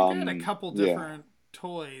 They had a couple different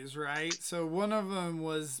toys, right? So one of them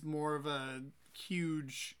was more of a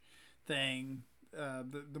huge thing,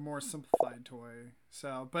 the more simplified toy.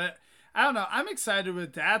 So, but I don't know. I'm excited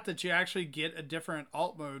with that you actually get a different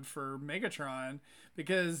alt mode for Megatron,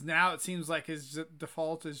 because now it seems like his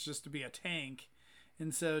default is just to be a tank.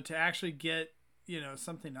 And so to actually get,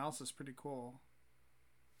 something else is pretty cool.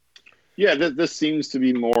 Yeah, this seems to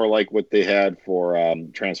be more like what they had for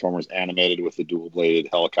Transformers Animated with the dual-bladed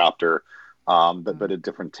helicopter, but a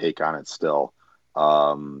different take on it still.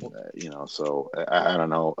 So I don't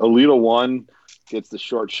know. Alita 1 gets the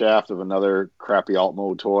short shaft of another crappy alt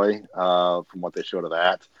mode toy from what they showed of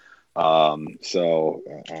that. So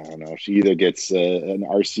I don't know. She either gets an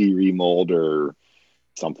RC remold or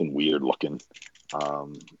something weird looking.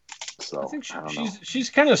 So I think I don't know. she's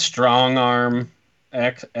kind of strong arm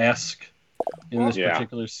esque in this Yeah.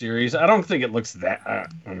 particular series. I don't think it looks that.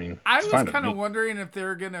 I mean, I it's was fine to kind of me. wondering if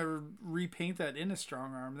they're gonna repaint that in a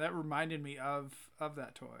strong arm. That reminded me of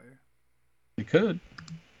that toy. You could.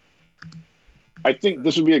 I think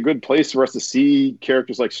this would be a good place for us to see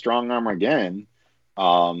characters like Strong Arm again.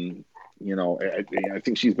 You know, I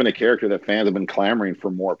think she's been a character that fans have been clamoring for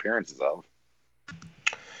more appearances of.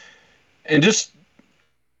 And just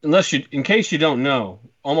in case you don't know,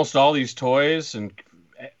 almost all these toys and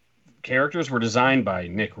characters were designed by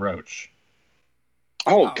Nick Roach,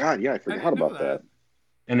 Oh Wow. God, yeah, I I forgot didn't know about that.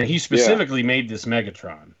 and he specifically made this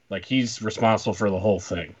Megatron. Like he's responsible for the whole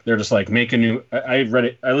thing. They're just like make a new. I read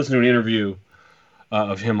it. I listened to an interview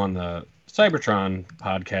of him on the Cybertron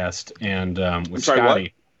podcast and with sorry, what?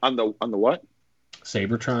 Scotty On the what?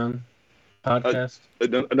 Sabretron podcast.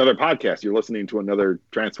 Another podcast. You're listening to another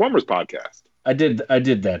Transformers podcast. I did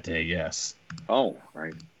that day, yes, Oh,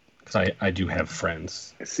 right. because I do have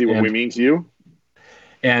friends. I see what And- we mean to you.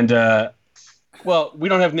 And well, we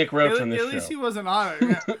don't have Nick Roach on this At least show. he wasn't on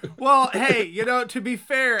it. Yeah. Well, hey, you know, to be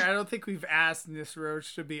fair, I don't think we've asked Nick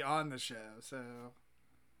Roach to be on the show. So I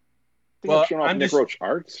think Well, I've shown off I'm Nick just- Roach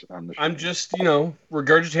arts on the show. I'm just,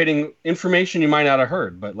 regurgitating information you might not have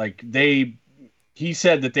heard, but like he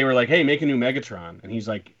said that they were like, "Hey, make a new Megatron," and he's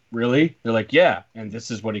like, "Really?" They're like, "Yeah," and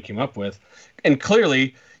this is what he came up with, and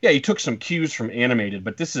clearly, yeah, he took some cues from animated,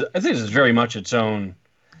 but I think this is very much its own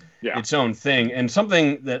thing, and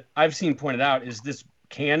something that I've seen pointed out is this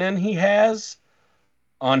cannon he has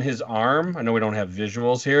on his arm. I know we don't have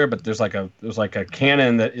visuals here, but there's like a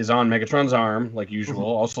cannon that is on Megatron's arm, like usual.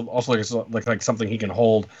 Also like something he can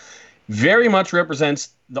hold. Very much represents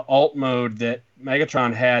the alt mode that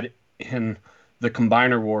Megatron had in the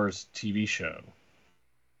Combiner Wars TV show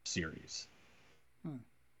series.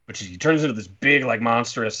 Which is he turns into this big, like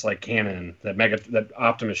monstrous, like cannon that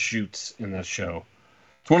Optimus shoots in that show.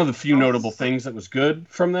 It's one of the few notable things that was good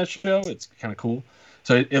from that show. It's kind of cool.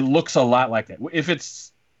 So it looks a lot like that. If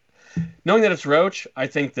it's knowing that it's Roach, I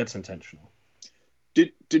think that's intentional.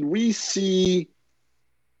 Did we see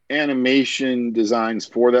animation designs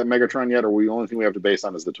for that Megatron yet, or the only thing we have to base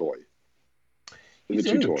on is the toy? He's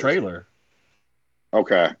in the trailer.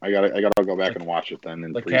 Okay, I gotta go back and watch it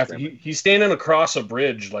then. Like he's standing across a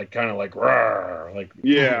bridge, like kind of like rawr, like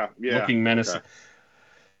looking menacing. Okay.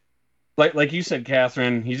 Like you said,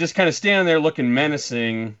 Catherine, he's just kind of standing there looking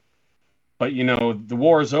menacing. But the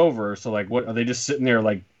war is over, so like, what are they just sitting there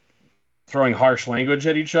like throwing harsh language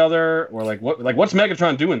at each other, or like what's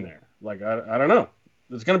Megatron doing there? Like I don't know.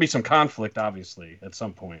 There's going to be some conflict, obviously, at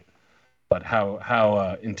some point. But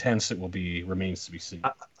how intense it will be remains to be seen.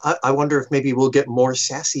 I wonder if maybe we'll get more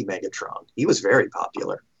sassy Megatron. He was very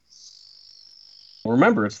popular. Well,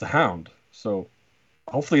 remember, it's the Hound, so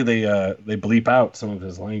hopefully they bleep out some of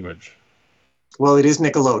his language. Well, it is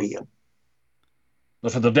Nickelodeon.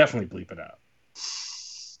 So they'll definitely bleep it out.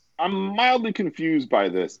 I'm mildly confused by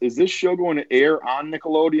this. Is this show going to air on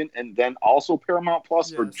Nickelodeon and then also Paramount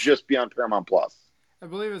Plus, or Yes. just be on Paramount Plus? I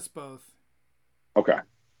believe it's both. Okay.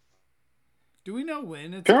 Do we know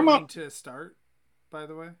when it's Paramount- going to start? By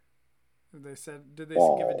the way, did they give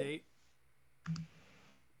Oh. a date?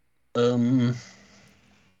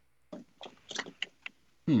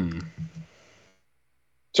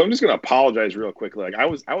 So I'm just gonna apologize real quickly. Like I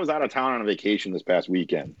was out of town on a vacation this past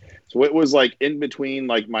weekend, so it was like in between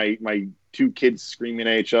like my two kids screaming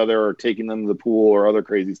at each other or taking them to the pool or other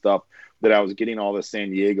crazy stuff that I was getting all this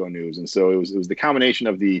San Diego news, and so it was the combination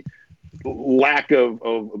of the lack of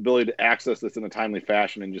ability to access this in a timely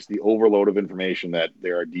fashion and just the overload of information that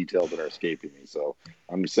there are details that are escaping me. So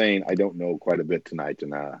I'm saying I don't know quite a bit tonight,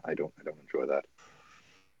 and I don't enjoy that.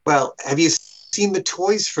 Well, have you seen the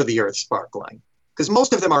toys for the Earthspark line? Because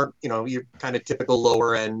most of them are, your kind of typical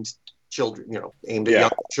lower end children, aimed at young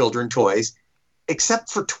children toys,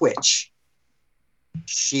 except for Twitch.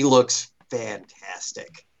 She looks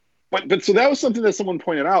fantastic. But so that was something that someone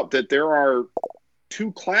pointed out, that there are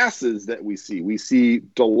two classes that we see. We see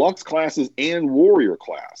deluxe classes and warrior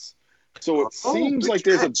class. So it seems like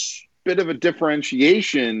there's a bit of a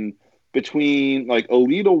differentiation between like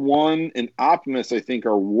Elita 1 and Optimus, I think,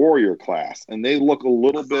 are warrior class, and they look a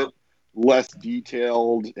little bit less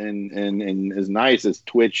detailed and as nice as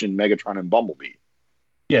Twitch and Megatron and Bumblebee.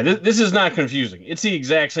 Yeah, this is not confusing. It's the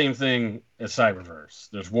exact same thing as Cyberverse.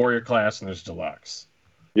 There's warrior class and there's deluxe.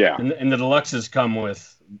 Yeah. And the deluxes come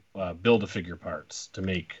with Build-A-Figure parts to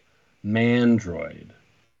make Mandroid.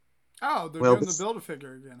 Oh, they're Well, doing the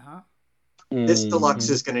Build-A-Figure again, huh? This deluxe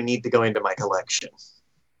is going to need to go into my collection.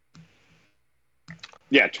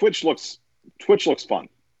 Yeah, Twitch looks fun.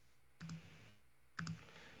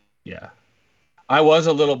 Yeah, I was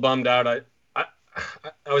a little bummed out. I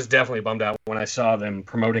was definitely bummed out when I saw them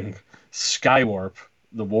promoting Skywarp,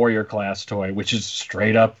 the Warrior class toy, which is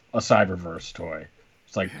straight up a Cyberverse toy.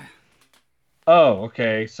 It's like, oh,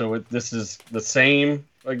 okay, so this is the same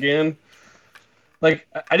again. Like,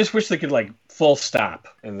 I just wish they could like full stop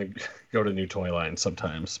and then go to new toy lines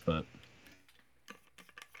sometimes, but.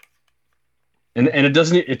 And it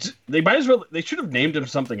doesn't. They might as well. They should have named him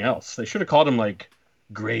something else. They should have called him like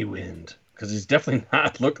Greywind, because he's definitely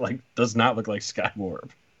does not look like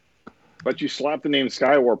Skywarp. But you slap the name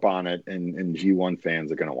Skywarp on it, and G1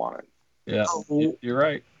 fans are going to want it. Yeah, you're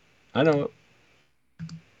right. I know.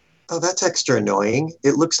 Oh, that's extra annoying.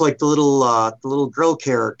 It looks like the little girl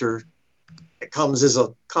character. It comes as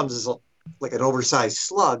like an oversized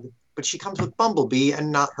slug, but she comes with Bumblebee and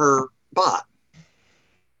not her bot.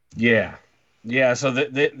 Yeah. So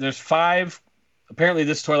there's 5. Apparently,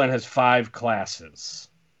 this toy line has 5 classes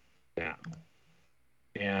now.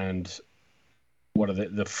 And what are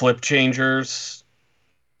the flip changers?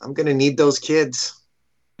 I'm gonna need those kids.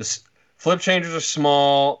 The flip changers are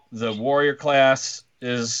small. The warrior class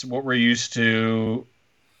is what we're used to,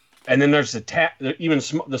 and then there's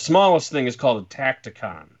the smallest thing is called a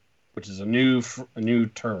Tacticon, which is a new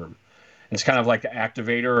term. It's kind of like an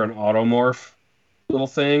activator or an automorph little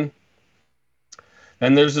thing.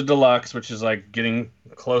 Then there's the deluxe, which is like getting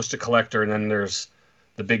close to collector, and then there's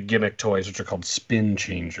the big gimmick toys, which are called spin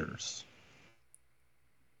changers.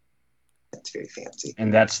 That's very fancy.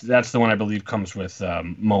 And that's the one I believe comes with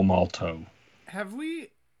Mo Malto. Have we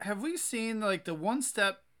seen like the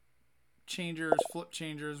one-step changers, flip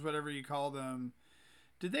changers, whatever you call them?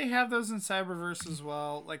 Did they have those in Cyberverse as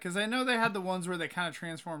well? Like, because I know they had the ones where they kind of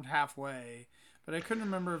transformed halfway, but I couldn't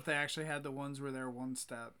remember if they actually had the ones where they're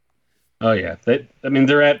one-step. Oh yeah,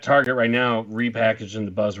 they're at Target right now, repackaged in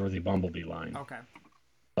the Buzzworthy Bumblebee line. Okay.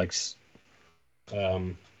 Like,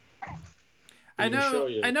 I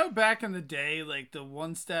know. Back in the day, like the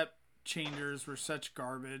one-step changers were such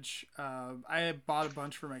garbage. I had bought a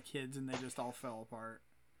bunch for my kids, and they just all fell apart.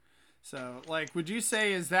 So, like, would you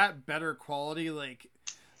say is that better quality? Like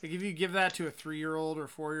if you give that to a 3-year-old or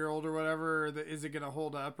 4-year-old or whatever, is it gonna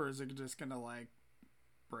hold up, or is it just gonna like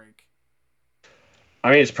break? I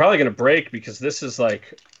mean, it's probably going to break because this is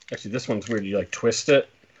like... Actually, this one's weird. You like twist it.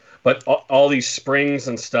 But all these springs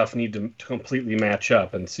and stuff need to completely match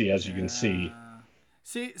up. And see, as you can see...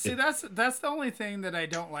 See, that's the only thing that I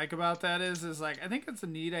don't like about that is like, I think it's a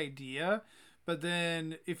neat idea. But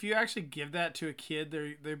then if you actually give that to a kid,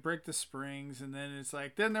 they break the springs. And then it's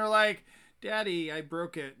like... Then they're like, Daddy, I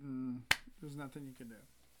broke it. And there's nothing you can do.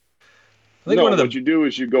 What you do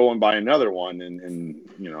is you go and buy another one, and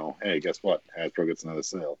you know, hey, guess what? Hasbro gets another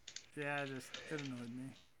sale. Yeah, it annoyed me.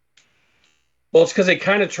 Well, it's because they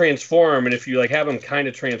kind of transform, and if you like have them kind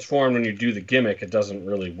of transform when you do the gimmick, it doesn't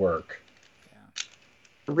really work. Yeah.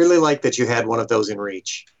 I really like that you had one of those in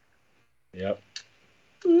reach. Yep.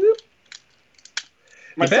 The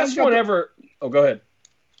best one ever. Oh, go ahead.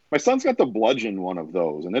 My son's got the bludgeon one of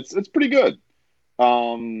those, and it's pretty good.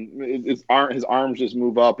 His arms just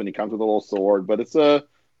move up, and he comes with a little sword. But it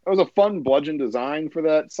was a fun bludgeon design for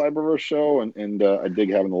that Cyberverse show, and I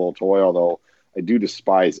dig having the little toy. Although I do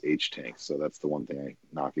despise H-Tanks, so that's the one thing I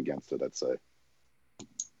knock against it. I'd say.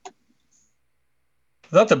 I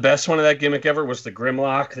thought the best one of that gimmick ever was the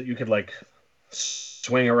Grimlock that you could like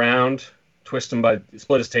swing around, twist him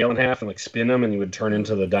split his tail in half, and like spin him, and you would turn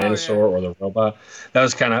into the dinosaur or the robot. That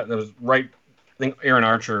was right. I think Aaron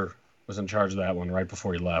Archer was in charge of that one right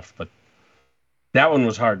before he left, but that one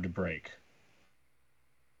was hard to break.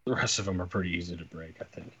 The rest of them are pretty easy to break, I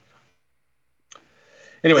think.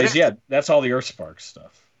 Anyways, yeah, that's all the Earthspark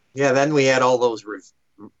stuff. Yeah, then we had all those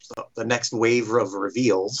the next wave of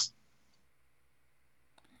reveals,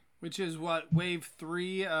 which is what, wave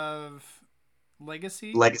 3 of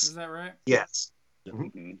Legacy? Is that right? Yes.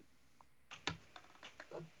 Mm-hmm.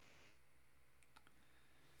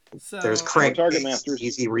 So, there's Crank, Target Masters,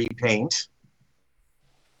 easy repaint.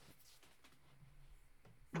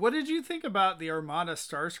 What did you think about the Armada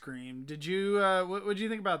Starscream? Did you what did you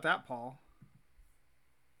think about that, Paul?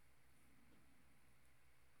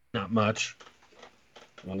 Not much,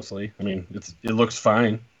 honestly. I mean, it looks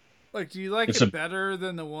fine. Like, do you like it better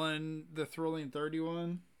than the Thrilling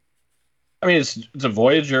 31? I mean, it's a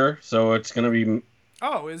Voyager, so it's gonna be.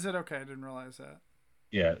 Oh, is it? Okay, I didn't realize that.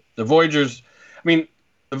 Yeah, the Voyagers. I mean,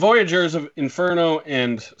 the Voyagers of Inferno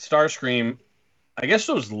and Starscream. I guess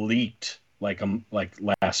those leaked like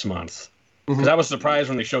last month. Because I was surprised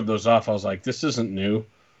when they showed those off. I was like, this isn't new.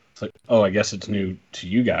 It's like, oh, I guess it's new to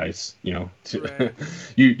you guys. Right.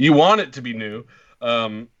 you want it to be new.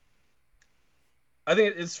 I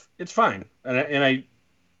think it's fine, and I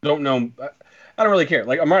don't know. I don't really care.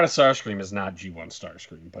 Like, Armada Starscream is not G1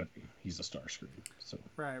 Starscream, but he's a Starscream. So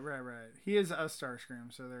Right. He is a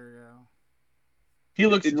Starscream, so there you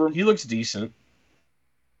go. He looks decent.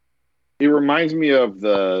 It reminds me of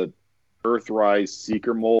the Earthrise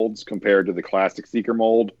Seeker molds compared to the classic Seeker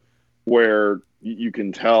mold, where you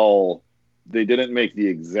can tell they didn't make the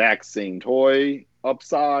exact same toy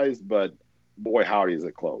upsized, but boy howdy is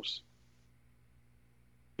it close.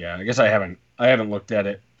 Yeah, I guess I haven't looked at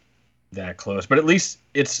it that close, but at least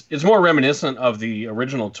it's more reminiscent of the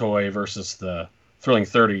original toy versus the Thrilling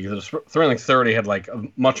 30. The Thrilling 30 had like a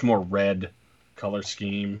much more red color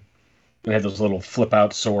scheme and had those little flip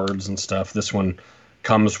out swords and stuff. This one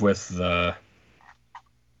comes with the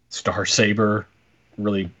Star Saber,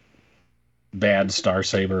 really bad Star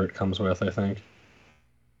Saber it comes with, I think.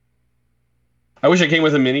 I wish it came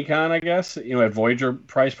with a Minicon, I guess. At Voyager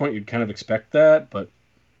price point, you'd kind of expect that, but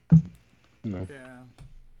no. Yeah.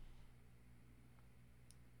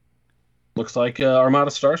 Looks like Armada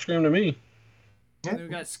Starscream to me. And then we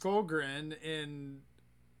got Skullgrin in,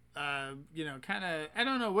 kind of. I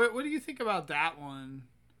don't know. What do you think about that one?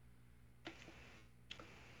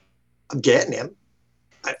 I'm getting him.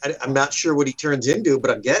 I'm not sure what he turns into,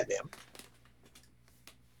 but I'm getting him.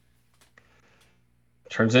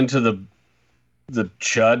 Turns into the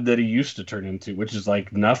chud that he used to turn into, which is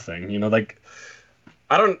like nothing.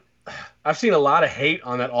 I've seen a lot of hate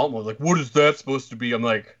on that alt mode. Like, what is that supposed to be? I'm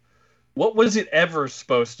like, what was it ever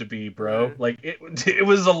supposed to be, bro? Right. Like, it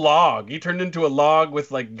was a log. He turned into a log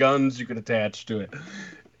with like guns you could attach to it.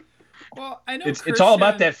 Well, I know It's all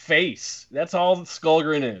about that face. That's all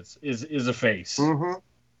Skullgrin is a face. Mm-hmm.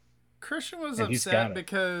 Christian was And he's got upset it.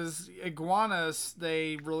 because Iguanas,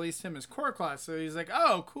 they released him as core class. So he's like,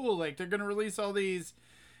 oh, cool. Like, they're going to release all these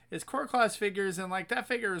as core class figures. And, like, that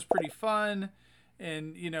figure was pretty fun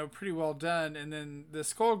and, pretty well done. And then the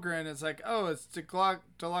Skullgrin is like, oh, it's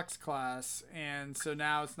deluxe class. And so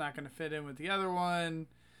now it's not going to fit in with the other one.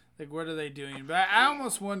 Like, what are they doing? But I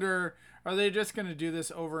almost wonder, are they just going to do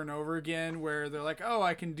this over and over again where they're like, oh,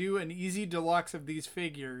 I can do an easy deluxe of these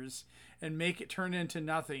figures and make it turn into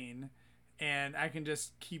nothing, and I can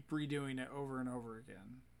just keep redoing it over and over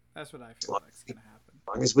again. That's what I feel like is going to happen.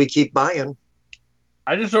 As long as we keep buying.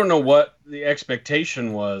 I just don't know what the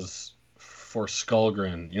expectation was for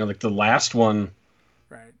Skullgrin. Like the last one.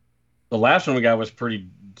 Right. The last one we got was pretty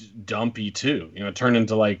dumpy too. It turned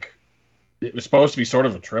into like, it was supposed to be sort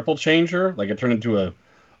of a triple changer. Like it turned into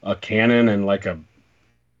a cannon and like a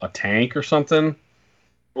tank or something.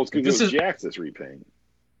 Well, it's because it was Jax's repaint.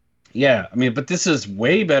 Yeah, but this is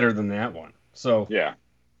way better than that one. So yeah,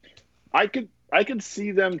 I could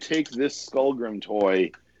see them take this Skullgrim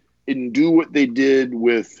toy and do what they did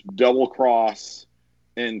with Double Cross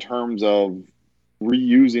in terms of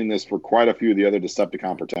reusing this for quite a few of the other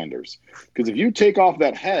Decepticon Pretenders. Because if you take off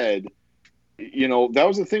that head, that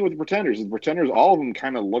was the thing with the Pretenders. The Pretenders, all of them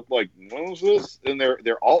kind of looked like, what was this? In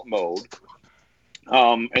their alt mode.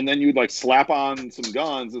 And then you'd like slap on some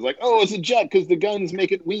guns. It's like, oh, it's a jet because the guns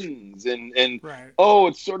make it wings, and right. Oh,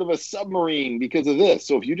 it's sort of a submarine because of this.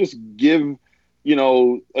 So if you just give,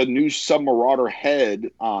 a new Submarauder head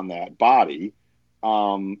on that body,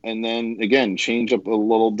 and then again change up a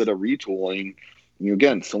little bit of retooling,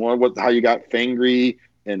 again similar with how you got Fangry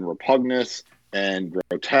and Repugnus and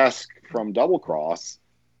Grotesque from Double Cross.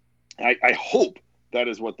 I hope that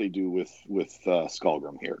is what they do with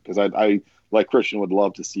Skullgrim here, because I like Christian would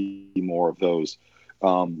love to see more of those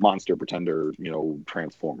monster pretender,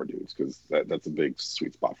 transformer dudes, because that's a big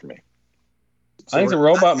sweet spot for me. I think the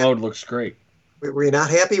robot mode looks great. Were you not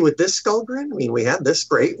happy with this Skullgrin? We had this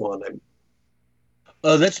great one.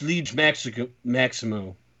 Oh, that's Liege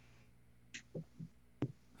Maximo.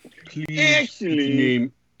 Please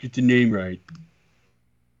Actually, get the name right.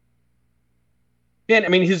 Yeah,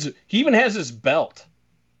 he even has his belt.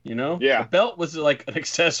 Yeah. The belt was like an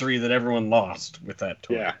accessory that everyone lost with that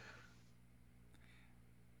toy. Yeah.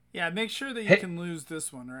 Yeah, make sure that you can lose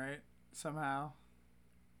this one, right? Somehow.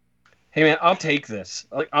 Hey man, I'll take this.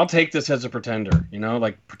 I'll take this as a pretender.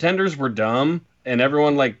 Like pretenders were dumb, and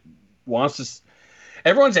everyone wants to.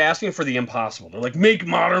 Everyone's asking for the impossible. They're like, make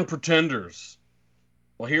modern pretenders.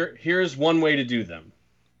 Well, here's one way to do them.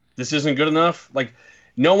 This isn't good enough. Like,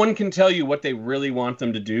 no one can tell you what they really want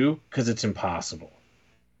them to do because it's impossible.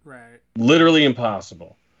 Right. Literally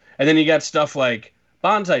impossible. And then you got stuff like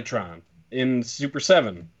Bonsaitron in Super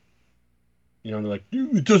 7. They're like,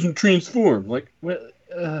 it doesn't transform. Like, well,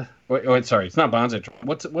 Wait, sorry, it's not Bonsai.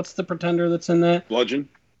 What's the Pretender that's in that? Bludgeon.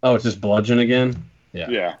 Oh, it's just Bludgeon again. Yeah.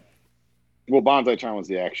 Yeah. Well, Bonsai-chan was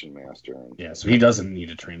the action master. Yeah, so he doesn't need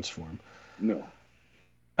to transform. No.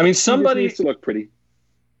 I mean, He somebody. needs to look pretty.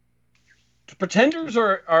 Pretenders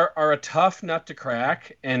are a tough nut to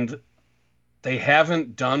crack, and they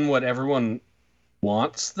haven't done what everyone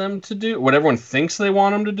wants them to do, what everyone thinks they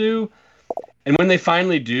want them to do. And when they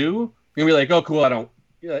finally do, you're gonna be like, "Oh, cool!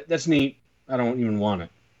 That's neat. I don't even want it,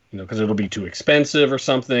 because it'll be too expensive or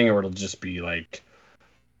something, or it'll just be like,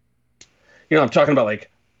 I'm talking about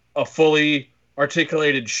like a fully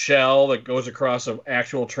articulated shell that goes across an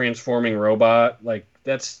actual transforming robot. Like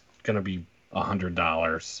that's gonna be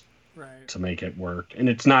 $100 to make it work, and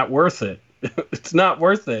it's not worth it. It's not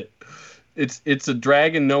worth it. It's a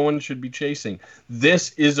dragon no one should be chasing.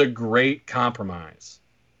 This is a great compromise.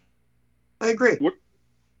 I agree.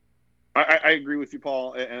 I agree with you,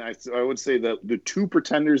 Paul, and I would say that the two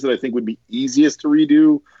Pretenders that I think would be easiest to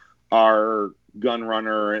redo are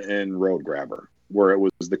Gunrunner and Road Grabber, where it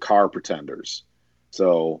was the car Pretenders.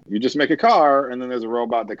 So you just make a car, and then there's a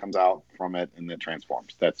robot that comes out from it and that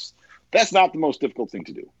transforms. That's not the most difficult thing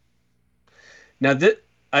to do. Now,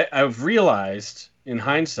 I've realized in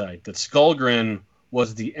hindsight that Skullgrin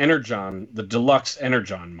was the Energon, the deluxe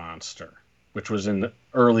Energon monster, which was in the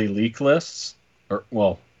early leak lists,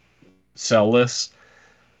 sell lists.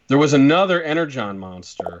 There was another Energon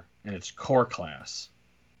monster, and it's core class.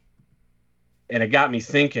 And it got me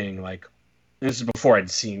thinking, like, this is before I'd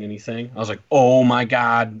seen anything. I was like, oh my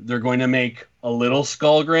God, they're going to make a little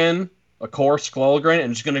Skullgrin, a core Skullgrin,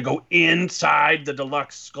 and it's going to go inside the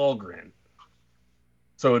deluxe Skullgrin.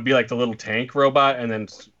 So it would be like the little tank robot, and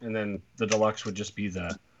then the deluxe would just be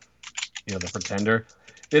the Pretender.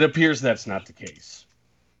 It appears that's not the case,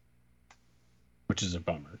 which is a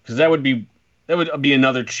bummer, because that would be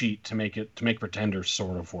another cheat to make Pretender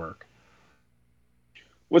sort of work.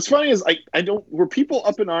 What's funny is were people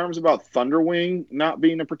up in arms about Thunderwing not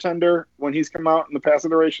being a Pretender when he's come out in the past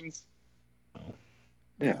iterations? Oh.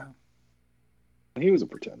 Yeah. He was a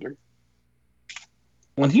Pretender.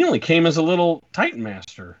 Well, he only came as a little Titan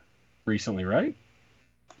Master recently, right?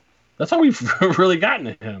 That's how we've really gotten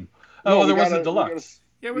to him. Oh, there was a deluxe.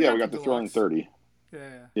 We got the Thrilling 30.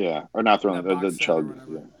 Yeah. Or not Thrilling, the Chug.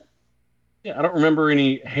 Yeah, I don't remember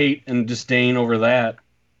any hate and disdain over that.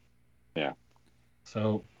 Yeah.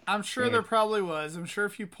 So I'm sure there probably was. I'm sure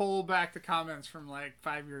if you pull back the comments from like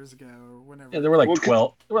 5 years ago or whenever. Yeah, there were like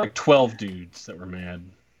 12. There were like 12 dudes that were mad.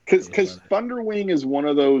 Because Thunderwing is one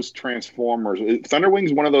of those Transformers.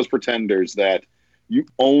 Thunderwing's one of those Pretenders that you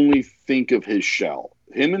only think of his shell.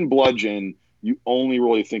 Him and Bludgeon, you only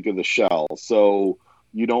really think of the shell. So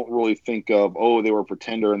you don't really think of, they were a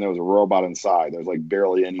Pretender and there was a robot inside. There's like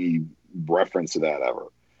barely any reference to that ever.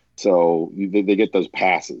 So they get those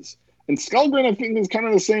passes. And Skullgrin, I think, is kind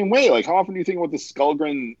of the same way. Like, how often do you think what the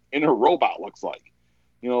Skullgrin inner robot looks like?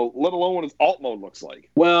 Let alone what its alt mode looks like.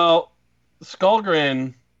 Well,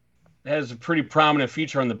 Skullgrin has a pretty prominent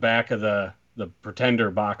feature on the back of the Pretender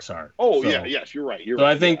box art. Oh, so, yes, you're right.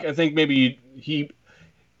 I think maybe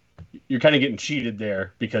you're kind of getting cheated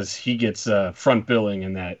there, because he gets front billing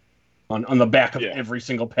in that on the back of every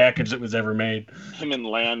single package that was ever made. Him and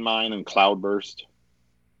Landmine and Cloudburst.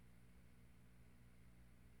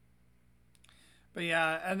 But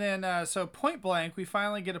yeah, and then so Point Blank, we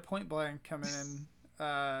finally get a Point Blank coming in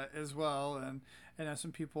as well, and I know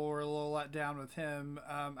some people were a little let down with him.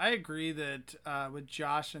 I agree that with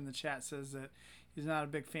Josh in the chat says that he's not a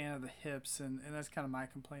big fan of the hips, and that's kind of my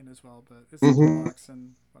complaint as well. But it's deluxe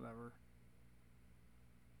and whatever.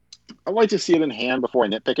 I'd like to see it in hand before I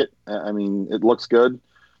nitpick it. I mean, it looks good.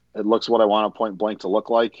 It looks what I want a Point Blank to look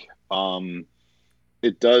like.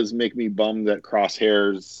 It does make me bummed that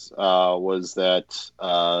Crosshairs was that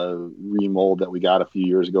remold that we got a few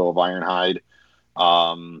years ago of Ironhide.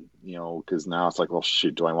 Because now it's like, well,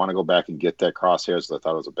 shoot, do I want to go back and get that Crosshairs? Because I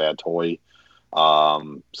thought it was a bad toy.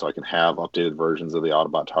 So I can have updated versions of the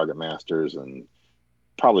Autobot Target Masters, and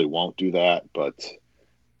probably won't do that. But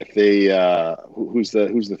if they, who's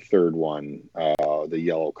the third one? The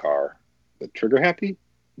yellow car, the Trigger Happy?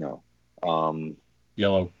 No.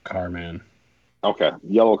 Yellow car man. Okay,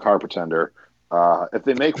 yellow car Pretender. If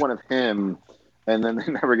they make one of him, and then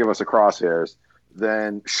they never give us a Crosshairs,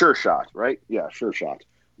 then Sure Shot, right? Yeah, Sure Shot.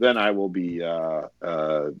 Then I will be, feeling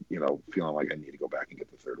like I need to go back and get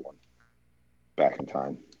the third one back in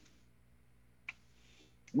time.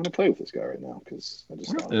 I'm going to play with this guy right now because I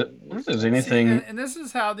just don't. If there's anything, and this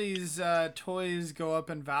is how these toys go up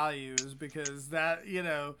in values, because that,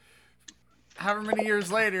 however many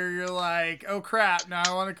years later, you're like, oh crap, now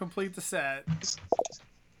I want to complete the set.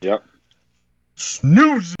 Yep.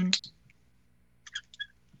 Snoozing.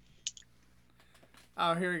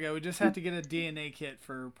 Oh, here we go. We just have to get a DNA kit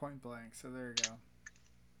for Point Blank. So there you go.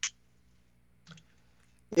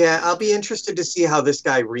 Yeah, I'll be interested to see how this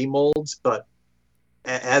guy remolds, but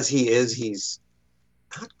as he is, he's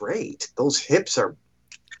not great. Those hips are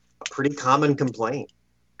a pretty common complaint.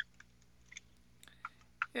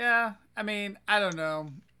 Yeah, I mean, I don't know.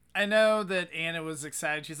 I know that Anna was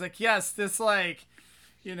excited. She's like, yes, this, like,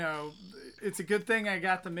 you know, it's a good thing I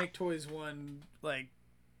got the Make Toys one, like,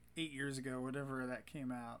 8 years ago, whatever that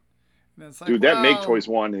came out. And it's like, Dude, that Make Toys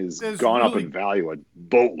one is gone up in value a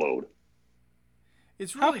boatload.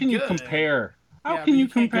 It's really How can you good. compare? How Yeah, can but you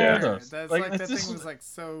can't compare compare. those? That's Like, like that this thing is- was like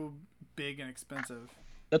so big and expensive.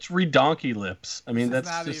 That's redonky lips. I mean, This is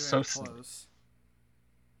that's not just even so. close.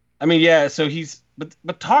 I mean, yeah. So he's,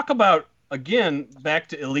 but talk about again back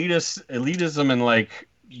to elitism and like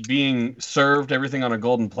being served everything on a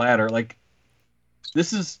golden platter. Like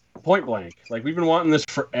this is Point Blank. Like we've been wanting this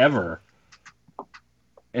forever. And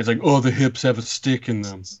it's like, oh, the hips have a stick in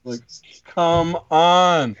them. Like, come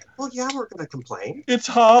on. Well, yeah, we're going to complain. It's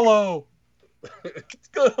hollow. It's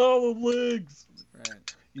got hollow legs.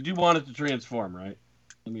 Right. You do want it to transform, right?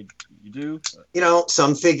 I mean, you do. You know,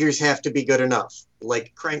 some figures have to be good enough.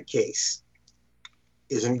 Like Crankcase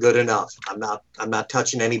isn't good enough. I'm not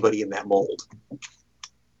touching anybody in that mold.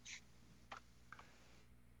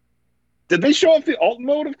 Did they show off the alt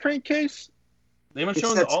mode of Crankcase? They haven't It's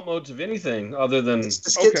shown the that- alt modes of anything other than It's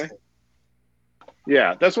the skids. Okay.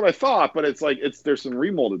 Yeah, that's what I thought, but it's like there's some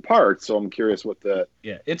remolded parts, so I'm curious what the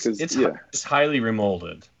yeah, it's 'Cause, it's yeah. it's highly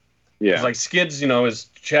remolded. yeah. It's like Skids, you know, his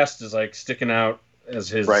chest is like sticking out as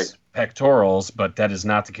his Right. pectorals, but that is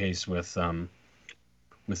not the case with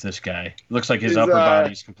this guy. It looks like his His, upper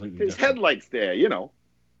body's completely His different. headlights there, you know.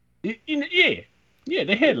 Yeah,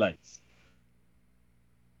 the headlights.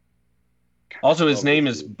 Also, his name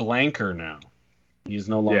is Blanker now. He's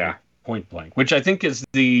no longer Yeah. Point Blank, which I think is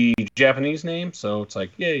the Japanese name. So it's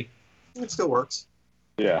like, yay. It still works.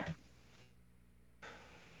 Yeah.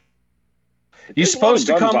 He's There's a lot of supposed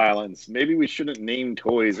to gun come. violence. Maybe we shouldn't name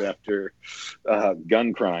toys after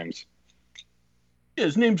gun crimes.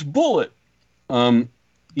 His name's Bullet.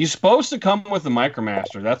 He's supposed to come with a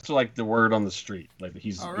Micromaster. That's like the word on the street. Like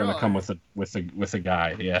he's Oh, gonna come really? with a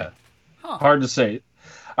guy. Yeah. Huh. Hard to say.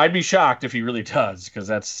 I'd be shocked if he really does, because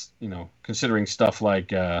that's, you know, considering stuff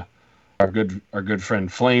like our good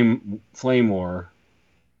friend Flame War,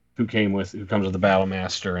 who comes with the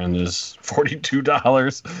Battlemaster and is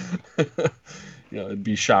 $42. You know, it'd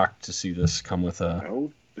be shocked to see this come with a.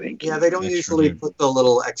 No, thank you. Yeah, they don't Extra usually dude. put the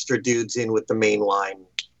little extra dudes in with the main line.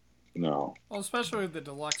 No. Well, especially with the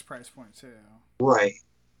deluxe price point too. Right.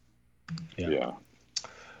 Yeah.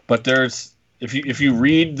 But there's if you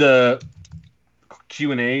read the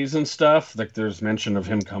Q&As and stuff, like there's mention of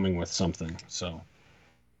him coming with something. So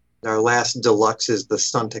Our last deluxe is the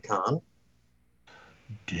Stunticon.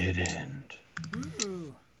 didn't.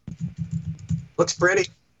 Ooh. Looks pretty.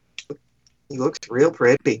 He looks real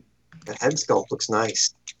pretty. The head sculpt looks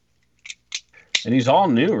nice. And he's all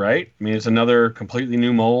new, right? I mean, it's another completely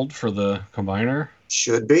new mold for the combiner.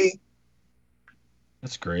 Should be.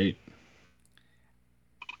 That's great.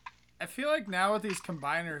 I feel like now with these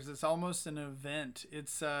combiners, it's almost an event.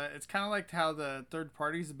 It's kind of like how the third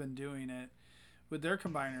parties have been doing it with their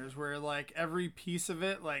combiners, where like every piece of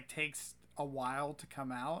it like takes a while to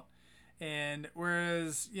come out. And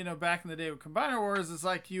whereas, you know, back in the day with Combiner Wars, it's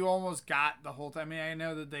like you almost got the whole time. I mean, I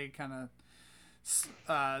know that they kind of,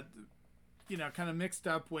 kind of mixed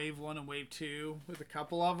up Wave 1 and Wave 2 with a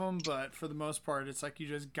couple of them, but for the most part, it's like you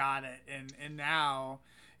just got it. And now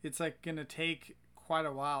it's like going to take quite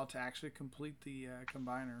a while to actually complete the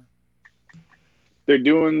Combiner. They're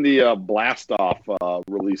doing the blast off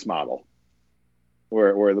release model,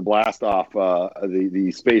 where the blast off,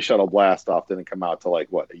 the space shuttle blast off didn't come out till like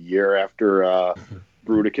what, a year after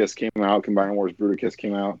Bruticus came out. Combiner Wars Bruticus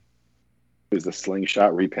came out. It was the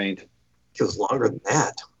slingshot repaint. It was longer than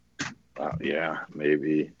that. Yeah,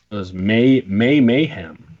 maybe. It was May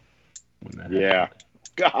Mayhem. When that Yeah. happened.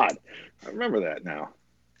 God, I remember that now.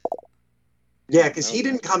 Yeah, because he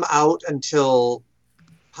didn't come out until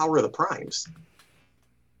Power of the Primes.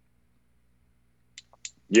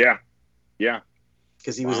 Yeah, yeah.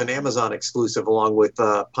 Because he was Wow. an Amazon exclusive along with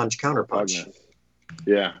Punch Counterpunch. Pugness.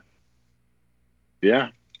 Yeah. Yeah.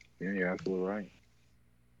 Yeah, you're absolutely right.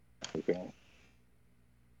 Okay.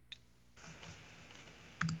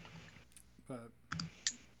 But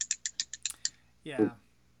yeah,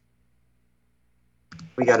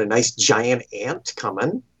 We got a nice giant ant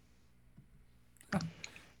coming.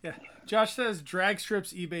 Josh says drag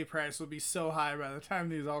strips eBay price will be so high by the time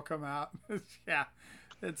these all come out. Yeah,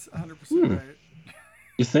 it's 100% right.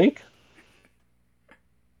 You think?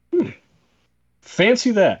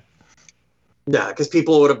 Fancy that. Yeah, because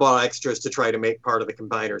people would have bought extras to try to make part of the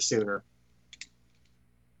combiner sooner.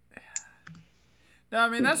 No, I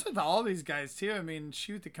mean that's with all these guys too. I mean,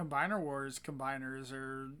 shoot, the Combiner Wars combiners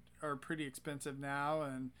are pretty expensive now,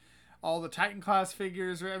 and all the Titan class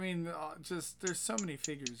figures. I mean, just there's so many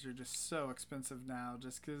figures are just so expensive now.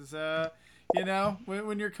 Just because you know,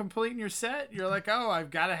 when you're completing your set, you're like, oh, I've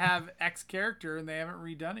got to have X character, and they haven't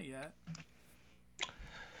redone it yet.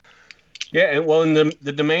 Yeah, well, and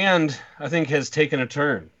the demand, I think, has taken a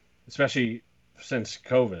turn, especially since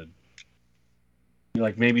COVID.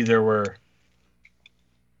 Like maybe there were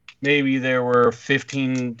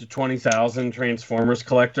 15 to 20,000 Transformers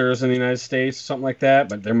collectors in the United States, something like that.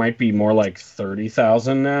 But there might be more like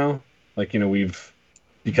 30,000 now. Like, you know,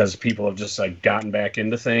 because people have just like gotten back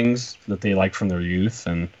into things that they like from their youth,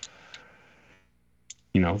 and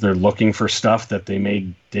you know, they're looking for stuff that they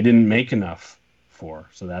didn't make enough for.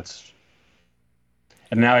 So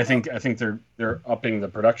and now I think they're upping the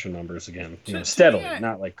production numbers again, you know, steadily,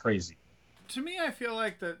 not like crazy. To me, I feel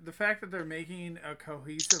like the fact that they're making a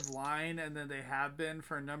cohesive line, and then they have been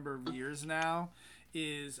for a number of years now,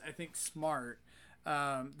 is, I think, smart.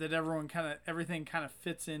 That everything kind of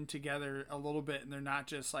fits in together a little bit, and they're not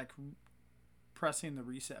just like pressing the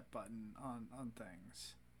reset button on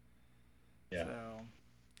things. Yeah. So,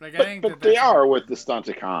 like, I think but they are with the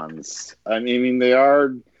Stunticons. I mean, they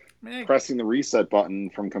are pressing the reset button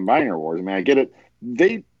from Combiner Wars. I mean, I get it.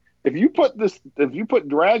 If you put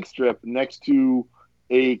Dragstrip next to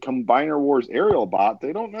a Combiner Wars aerial bot,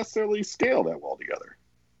 they don't necessarily scale that well together.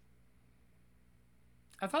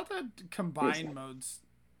 I thought that combined modes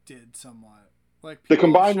did somewhat. Like the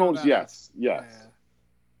combined modes, yes. Yeah.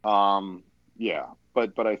 Yeah,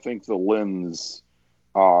 but I think the limbs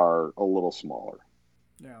are a little smaller.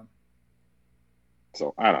 Yeah.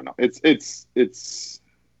 So I don't know. It's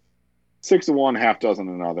 6 of one, half dozen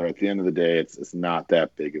of another. At the end of the day, it's not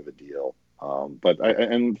that big of a deal. But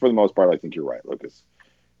and for the most part, I think you're right, Lucas.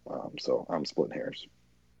 So I'm splitting hairs.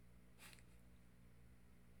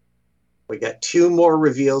 We got 2 more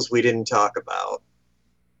reveals we didn't talk about.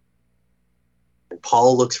 And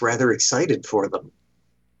Paul looks rather excited for them.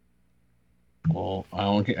 Well,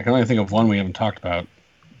 I can only think of one we haven't talked about,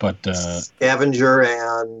 but Scavenger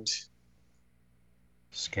and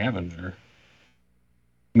Scavenger.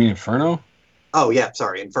 You mean Inferno? Oh yeah,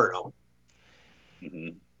 sorry, Inferno.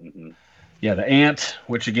 Mm-hmm. Mm-hmm. Yeah, the Ant,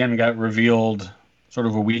 which again got revealed sort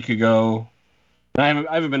of a week ago. I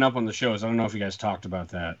haven't been up on the shows. I don't know if you guys talked about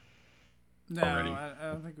that. No, already.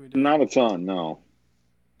 I don't think we did. Not a ton, no.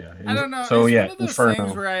 Yeah, I don't know. So it's yeah, one of those Inferno.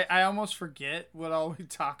 things where I almost forget what all we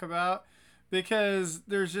talk about, because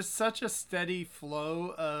there's just such a steady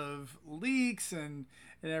flow of leaks and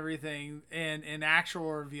everything and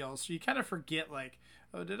actual reveals. So you kind of forget, like,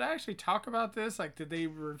 oh, did I actually talk about this? Like, did they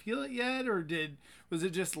reveal it yet, or was it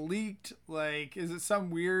just leaked? Like, is it some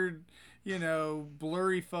weird,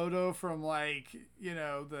 blurry photo from, like,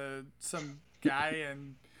 some guy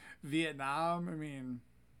in Vietnam? I mean,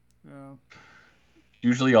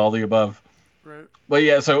 usually all the above. Right. But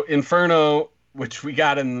yeah, so Inferno, which we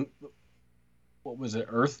got in, what was it?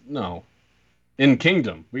 Earth? No, in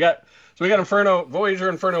Kingdom. We got Inferno, Voyager,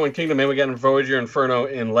 Inferno, and Kingdom, and we got Voyager, Inferno,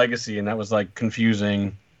 in Legacy, and that was like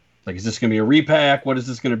confusing. Like, is this going to be a repack? What is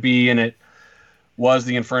this going to be? And it was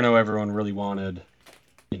the Inferno everyone really wanted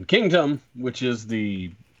in Kingdom, which is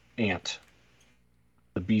the Ant,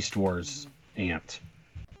 the Beast Wars Ant,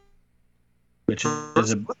 which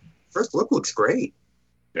is first look looks great.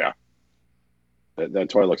 Yeah, that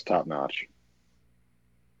toy looks top notch.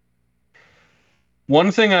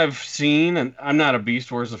 One thing I've seen, and I'm not a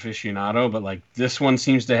Beast Wars aficionado, but like this one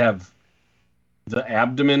seems to have the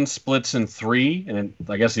abdomen splits in 3, and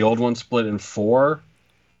I guess the old one split in 4.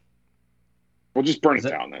 Well, just burn it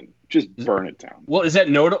down then. Just burn it down. Well, is that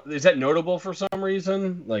notable for some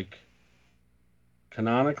reason? Like,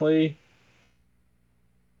 canonically?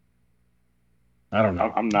 I don't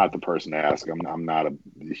know. I'm not the person to ask. I'm not a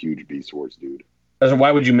huge Beast Wars dude.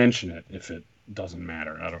 Why would you mention it if it doesn't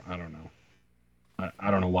matter? I don't know.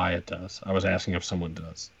 I don't know why it does. I was asking if someone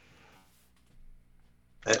does.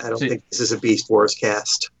 I don't think this is a Beast Wars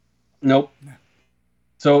cast. Nope.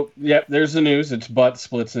 So, yeah, there's the news. Its butt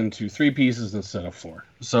splits into 3 pieces instead of 4.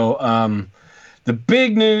 So, the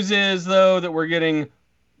big news is, though, that we're getting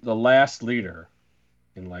the last leader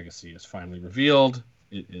in Legacy is finally revealed.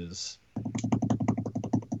 It is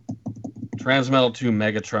Transmetal 2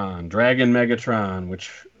 Megatron, Dragon Megatron,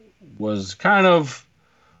 which was kind of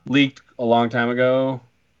leaked a long time ago.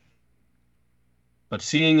 But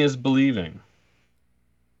seeing is believing.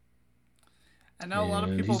 I know a lot of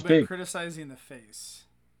And people he's have been big. criticizing the face.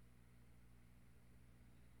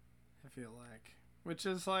 I feel like, which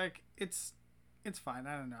is like it's fine.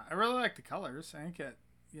 I don't know. I really like the colors. I think it,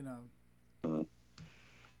 you know.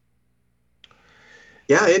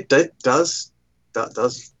 Yeah, it does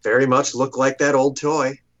very much look like that old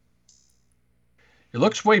toy. It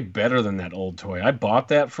looks way better than that old toy. I bought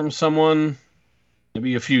that from someone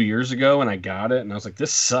maybe a few years ago, and I got it, and I was like,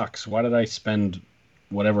 this sucks. Why did I spend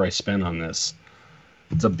whatever I spent on this?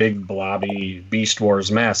 It's a big blobby Beast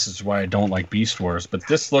Wars mess. It's why I don't like Beast Wars. But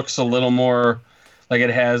this looks a little more like it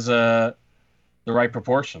has the right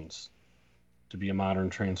proportions to be a modern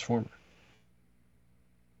Transformer.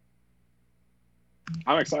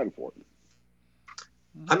 I'm excited for it.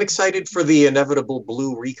 I'm excited for the inevitable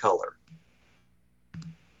blue recolor. I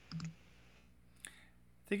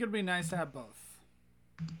think it'd be nice to have both.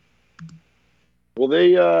 Will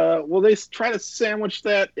they try to sandwich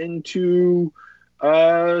that into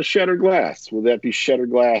Shattered Glass? Will that be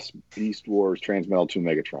Shattered Glass Beast Wars Transmetal 2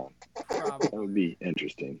 Megatron? Probably. That would be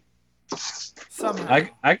interesting. Somehow,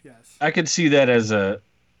 yes. I could see that as a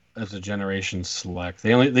generation select.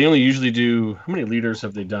 They only usually do, how many leaders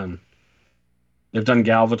have they done? They've done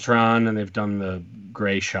Galvatron and they've done the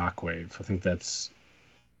gray Shockwave. I think that's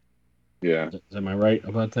Am I right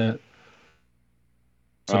about that?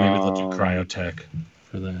 So maybe they'll do Cryotech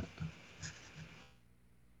for that.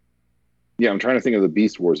 Yeah, I'm trying to think of the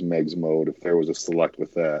Beast Wars Megs mode, if there was a select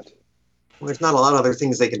with that. Well, there's not a lot of other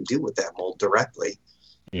things they can do with that mold directly.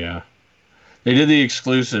 Yeah. They did the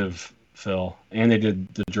exclusive, Phil, and they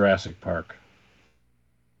did the Jurassic Park.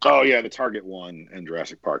 Oh yeah, the Target one and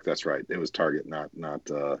Jurassic Park. That's right. It was Target, not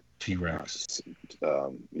T-Rex.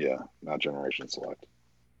 Not Generation Select.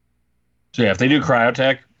 So yeah, if they do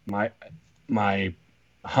Cryotech, my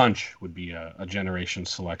hunch would be a Generation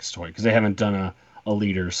Selects toy, because they haven't done a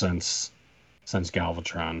leader since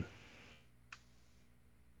Galvatron.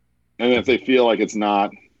 And if they feel like it's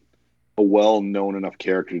not a well-known enough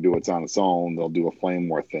character to do what's on its own, they'll do a Flame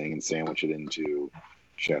War thing and sandwich it into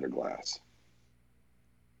Shattered Glass.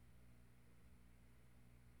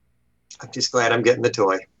 I'm just glad I'm getting the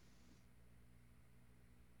toy.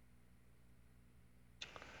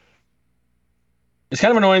 It's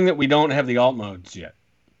kind of annoying that we don't have the alt modes yet.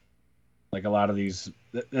 Like a lot of these,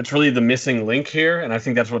 that's really the missing link here, and I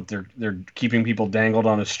think that's what they're keeping people dangled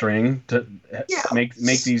on a string to make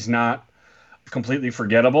these not completely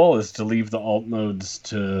forgettable, is to leave the alt modes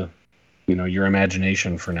to, your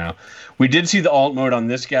imagination for now. We did see the alt mode on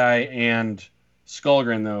this guy and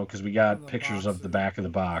Skullgrin though, because we got pictures of the back of the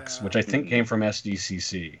box, which I think came from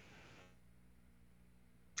SDCC.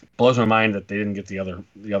 Blows my mind that they didn't get the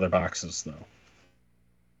other boxes though.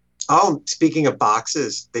 Oh, speaking of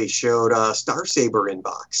boxes, they showed Star Saber in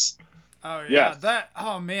box. Oh yeah,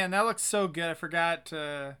 oh man, that looks so good. I forgot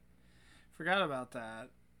about that.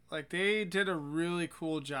 Like, they did a really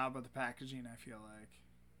cool job with the packaging, I feel like.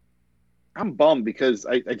 I'm bummed because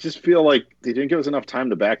I just feel like they didn't give us enough time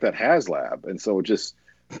to back that HasLab, and so just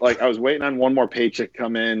like I was waiting on one more paycheck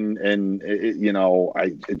come in, and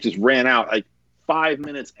it just ran out. Like 5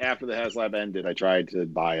 minutes after the HasLab ended, I tried to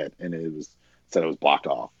buy it, and it said it was blocked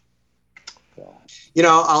off. So.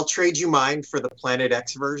 I'll trade you mine for the Planet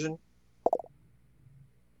X version.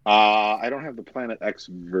 I don't have the Planet X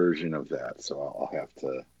version of that, so I'll have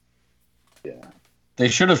to. Yeah. They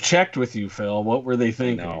should have checked with you, Phil. What were they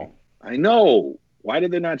thinking? I know. Why did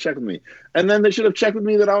they not check with me? And then they should have checked with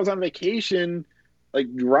me that I was on vacation, like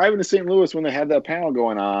driving to St. Louis when they had that panel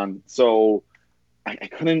going on. So I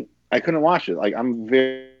couldn't watch it. Like, I'm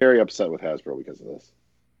very, very upset with Hasbro because of this.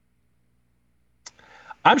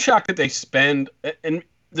 I'm shocked that they spend, and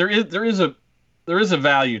there is a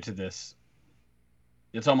value to this.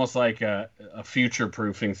 It's almost like a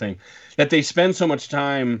future-proofing thing, that they spend so much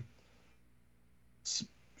time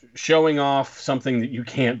showing off something that you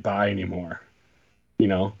can't buy anymore. They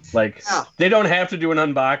don't have to do an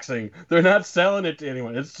unboxing. They're not selling it to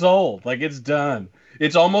anyone. It's sold. Like, it's done.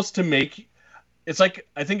 It's almost to make, it's like,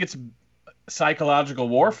 I think it's psychological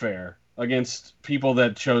warfare against people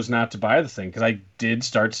that chose not to buy the thing, because I did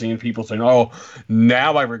start seeing people saying, "Oh,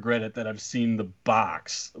 now I regret it that I've seen the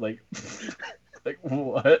box." Like, like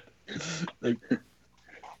what? Like,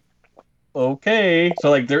 okay,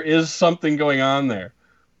 so like there is something going on there.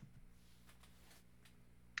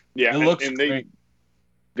 Yeah, it looks and great.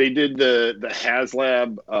 They did the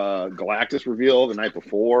HasLab Galactus reveal the night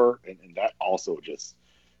before, and that also just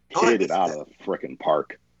hit it out of the frickin'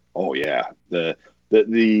 park. Oh yeah, the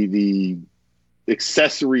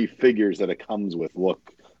accessory figures that it comes with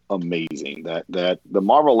look amazing. That the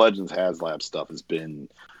Marvel Legends HasLab stuff has been,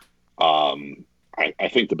 I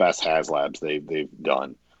think, the best HasLabs they've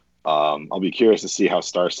done. I'll be curious to see how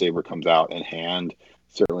Star Saber comes out in hand.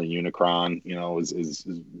 Certainly, Unicron, is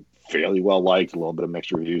fairly well liked. A little bit of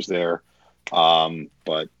mixed reviews there,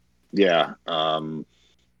 but yeah.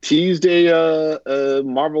 Teased a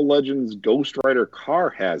Marvel Legends Ghost Rider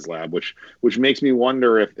car HasLab, which makes me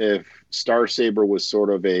wonder if Star Saber was sort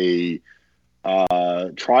of a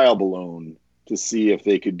trial balloon to see if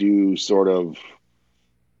they could do sort of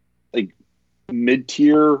like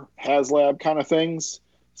mid-tier HasLab kind of things.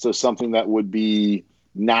 So something that would be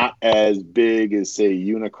not as big as, say,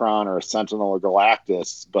 Unicron or Sentinel or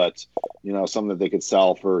Galactus, but something that they could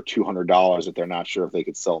sell for $200 that they're not sure if they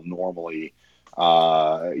could sell normally.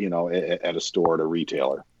 At a store, at a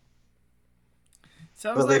retailer.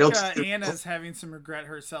 Sounds like Anna's having some regret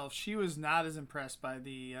herself. She was not as impressed by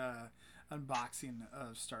the unboxing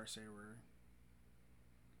of Star Saber.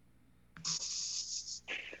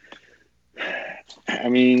 I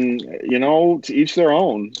mean, to each their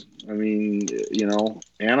own. I mean,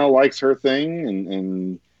 Anna likes her thing,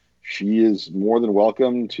 and she is more than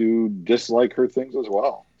welcome to dislike her things as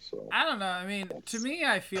well. So I don't know. I mean, to me,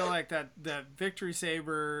 I feel like that Victory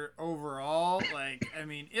Saber overall,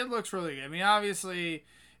 it looks really good. I mean, obviously,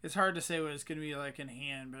 it's hard to say what it's going to be like in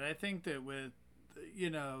hand, but I think that with,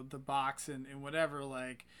 the box and whatever,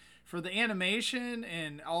 for the animation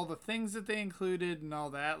and all the things that they included and all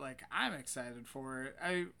that, I'm excited for it.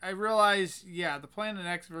 I realize, the Planet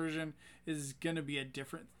X version is going to be a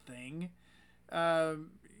different thing, to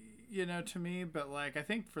me, but, I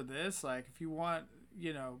think for this, if you want,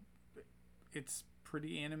 it's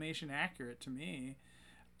pretty animation accurate to me.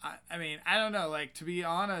 I mean, I don't know, to be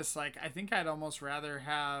honest, I think I'd almost rather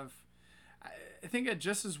have, I think I'd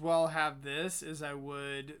just as well have this as I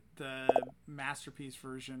would the Masterpiece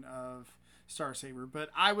version of Star Saber, but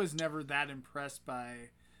I was never that impressed by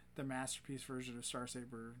the Masterpiece version of Star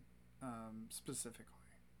Saber specifically.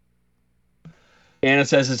 Anna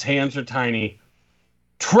says his hands are tiny.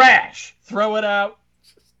 Trash! Throw it out.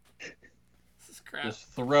 Just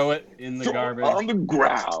throw it in the garbage. On the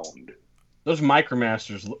ground. Those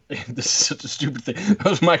Micromasters, this is such a stupid thing.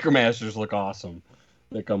 Those Micromasters look awesome.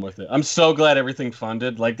 They come with it. I'm so glad everything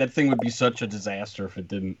funded. That thing would be such a disaster if it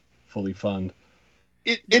didn't fully fund.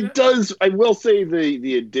 It does. I will say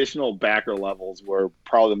the additional backer levels were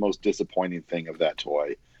probably the most disappointing thing of that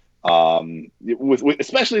toy. With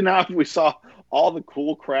especially now we saw all the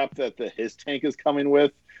cool crap that the His Tank is coming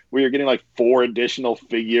with, where you're getting 4 additional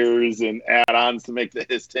figures and add-ons to make the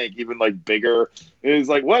His Tank even bigger. It's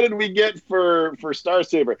what did we get for Star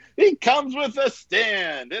Saber? He comes with a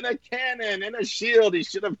stand and a cannon and a shield he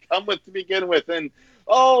should have come with to begin with. And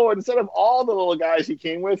instead of all the little guys he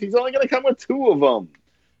came with, he's only going to come with 2 of them.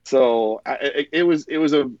 So it was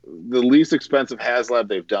the least expensive HasLab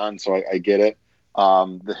they've done. So I get it.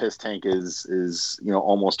 The His Tank is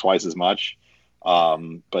almost twice as much.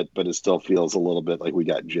 But it still feels a little bit like we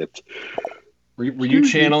got gypped. Were you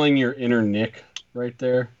channeling your inner Nick right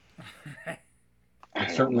there? It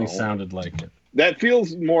certainly sounded like it. That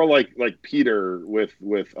feels more like Peter with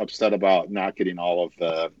upset about not getting all of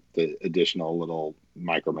the additional little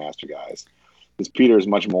Micromaster guys. Because Peter is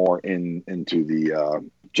much more into the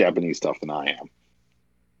Japanese stuff than I am.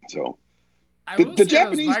 So the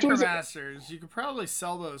Japanese Micromasters, you could probably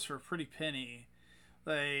sell those for a pretty penny.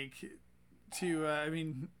 To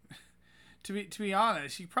be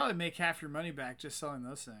honest, you probably make half your money back just selling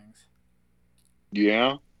those things.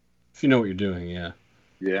 Yeah, if you know what you're doing, yeah.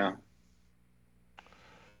 Yeah.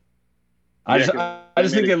 I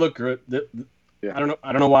just think they look good. I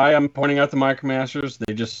don't know why I'm pointing out the Micromasters.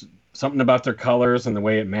 They just something about their colors and the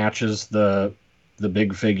way it matches the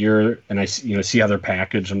big figure, and I see how they're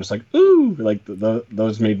packaged. I'm just ooh,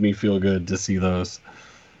 those made me feel good to see those.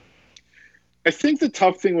 I think the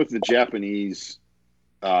tough thing with the Japanese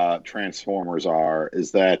Transformers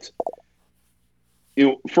is that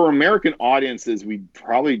for American audiences, we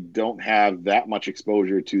probably don't have that much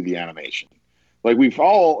exposure to the animation. We've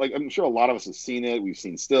all, I'm sure a lot of us have seen it. We've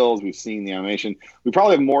seen stills, we've seen the animation. We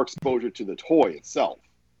probably have more exposure to the toy itself.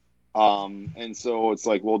 And so it's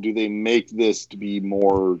well, do they make this to be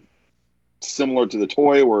more similar to the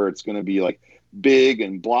toy, where it's going to be big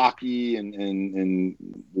and blocky and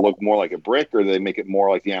look more like a brick, or they make it more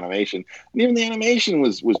like the animation? And even the animation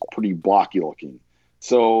was pretty blocky looking.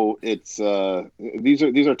 So it's these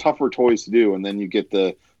are tougher toys to do. And then you get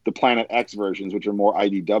the Planet X versions, which are more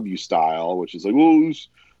IDW style, which is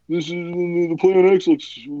this is the Planet X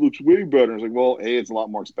looks way better. It's well, A, it's a lot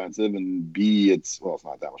more expensive, and B, it's not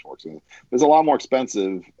that much more expensive. It's a lot more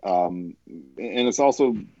expensive, and it's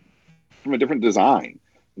also from a different design.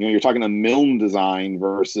 You know, you're talking a Milne design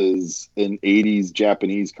versus an 80s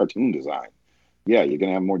Japanese cartoon design. Yeah, you're going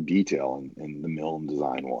to have more detail in the Milne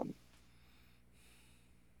design one.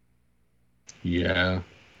 Yeah.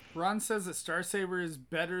 Ron says that Starsaber is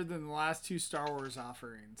better than the last two Star Wars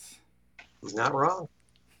offerings. He's not wrong.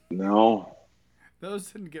 No.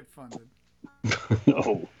 Those didn't get funded.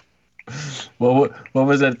 No. What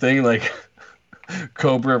was that thing like?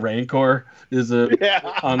 Cobra Rancor is a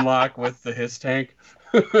unlock with the Hiss tank.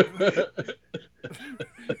 I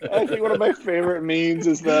think one of my favorite memes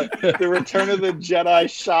is the Return of the Jedi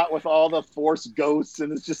shot with all the Force ghosts,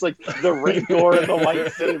 and it's just like the Rancor and the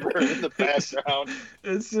lightsaber in the background.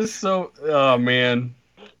 It's just so, oh man.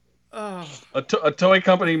 Oh. A toy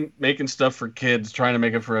company making stuff for kids, trying to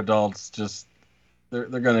make it for adults, just they're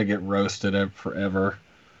gonna get roasted forever.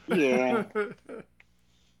 Yeah.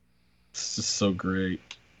 It's just so great.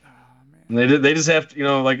 Oh, man. And they just have to, you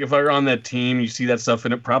know, like if I were on that team, you see that stuff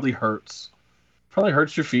and it probably hurts. Probably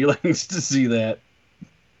hurts your feelings to see that.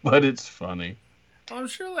 But it's funny. Well, I'm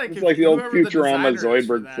sure like It's if like the old whoever Futurama designer is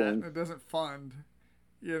for Zoidberg that, thing. it doesn't fund,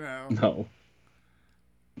 you know.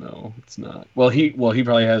 No, it's not. Well, he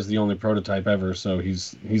probably has the only prototype ever, so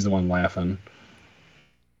he's the one laughing.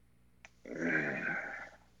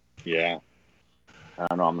 Yeah. I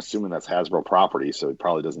don't know. I'm assuming that's Hasbro property, so he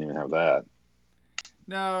probably doesn't even have that.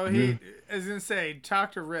 No, I was gonna say,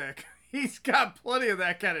 talk to Rick. He's got plenty of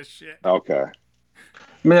that kind of shit. Okay.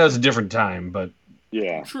 I mean, that was a different time, but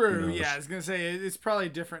Yeah. True, Who knows? yeah. I was gonna say it's probably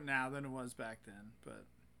different now than it was back then, but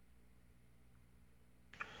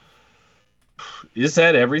is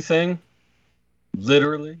that everything?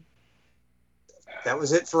 Literally? That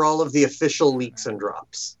was it for all of the official leaks and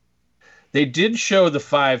drops. They did show the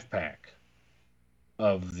 5-pack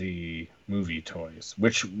of the movie toys,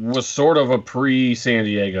 which was sort of a pre-San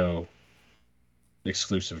Diego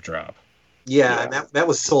exclusive drop. Yeah, and that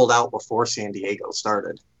was sold out before San Diego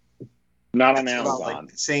started. Not on Sold out, Amazon.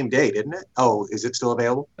 like, the same day, didn't it? Oh, is it still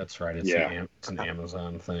available? That's right. It's, Yeah. it's an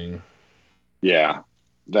Amazon thing. Yeah.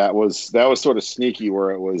 That was sort of sneaky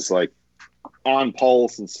where it was like on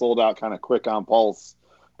Pulse and sold out kind of quick on Pulse.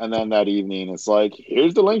 And then that evening it's like,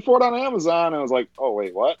 here's the link for it on Amazon. And I was like, oh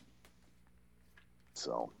wait, what?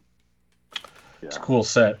 So It's a yeah. cool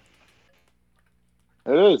set.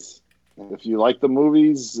 It is. If you like the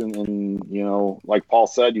movies and you know, like Paul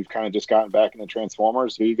said, you've kind of just gotten back into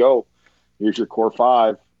Transformers, here you go. Here's your core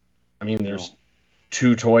 5. I mean, there's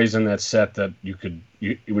 2 toys in that set that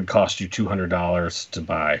it would cost you $200 to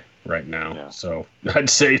buy right now. Yeah. So I'd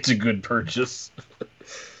say it's a good purchase. I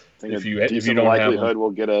think If a you don't decent have likelihood them. we'll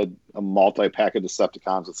get a multi-pack of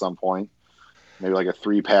Decepticons at some point. Maybe like a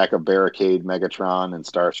 3-pack of Barricade, Megatron, and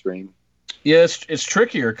Starscream. Yeah, it's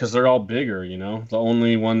trickier because they're all bigger, you know. The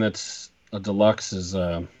only one that's a deluxe is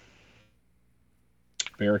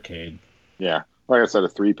Barricade. Yeah, like I said, a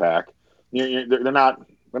 3-pack. They're not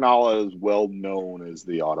all as well known as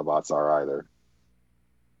the Autobots are either.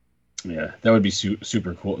 Yeah, that would be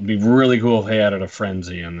super cool. It'd be really cool if they added a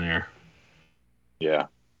Frenzy in there. Yeah,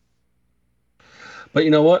 But you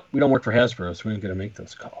know what? We don't work for Hasbro, so we ain't gonna make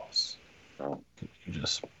those calls. No. You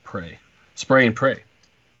just spray and pray.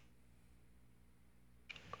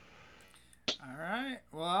 all right.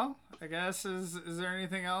 Well, I guess is there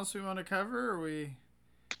anything else we want to cover, or we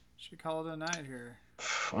should call it a night here?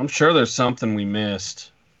 I'm sure there's something we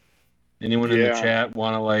missed. Anyone in the Yeah. chat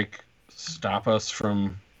want to like stop us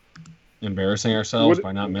from embarrassing ourselves What-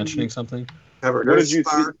 by not mentioning something? Covered What did you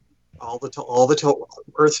Earthspark, all the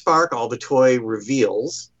Earthspark, all the toy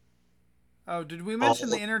reveals. Oh, did we mention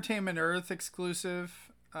the Entertainment Earth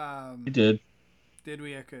exclusive? We did. Did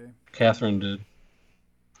we? Okay. Catherine did.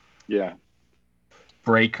 yeah.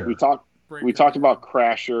 Breaker. We talked Breaker. about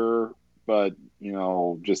Crasher, but you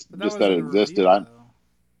know, just But that wasn't it a existed. reveal, though.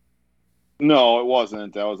 No, it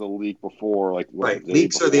wasn't. That was a leak before. Like what, Right, day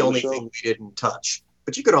leaks are the before only show? thing we didn't touch.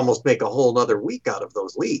 But you could almost make a whole nother week out of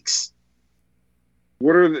those leaks.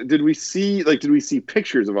 What are did we see? Like, did we see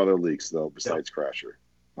pictures of other leaks though besides Crasher?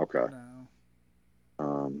 Okay.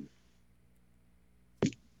 No.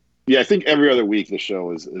 Yeah, I think every other week the show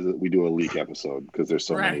is we do a leak episode because there's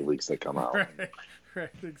so many Right. leaks that come out. Right,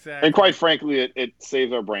 exactly. And quite frankly, it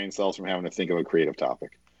saves our brain cells from having to think of a creative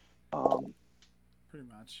topic. Pretty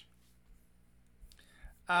much.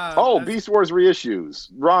 Beast Wars reissues.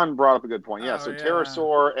 Ron brought up a good point. Yeah, Oh, so yeah.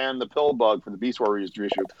 Pterosaur and the Pillbug for the Beast Wars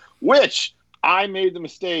reissue, which I made the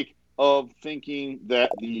mistake of thinking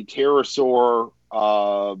that the Pterosaur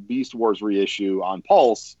Beast Wars reissue on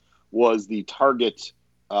Pulse was the Target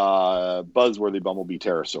Buzzworthy Bumblebee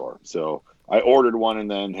Pterosaur. So I ordered one and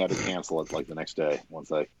then had to cancel it like the next day once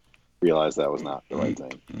I realized that was not the right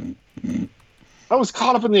thing. I was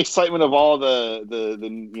caught up in the excitement of all the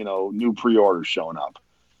new pre-orders showing up.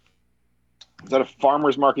 I was at a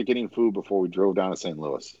farmer's market getting food before we drove down to St.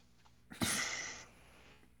 Louis.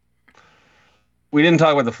 We didn't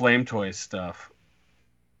talk about the Flame Toys stuff.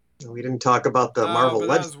 We didn't talk about the Marvel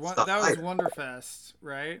Legends stuff. That was Wonderfest,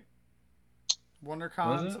 right?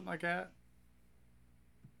 WonderCon, something like that.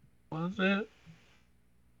 Was it?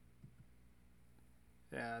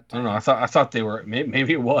 Yeah. I don't know. I thought they were.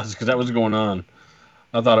 Maybe it was because that was going on.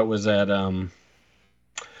 I thought it was at. No,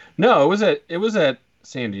 it was at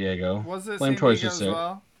San Diego. Was it Flame San Toys Diego was as there.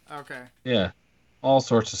 well? Okay. Yeah, all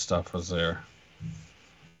sorts of stuff was there.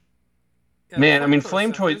 Yeah, Man, I mean,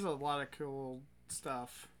 Flame Toys. There's a lot of cool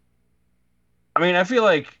stuff. I mean, I feel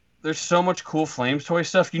like there's so much cool Flame Toy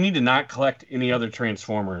stuff. You need to not collect any other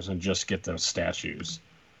Transformers and just get those statues,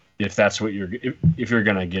 if that's what if you're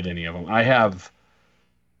gonna get any of them. I have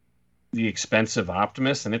the expensive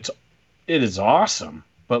Optimus, and it is awesome,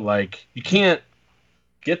 but like you can't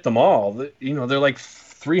get them all. They're like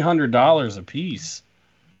 $300 a piece.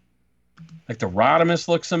 Like the Rodimus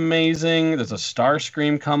looks amazing. There's a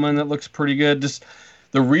Starscream coming that looks pretty good. Just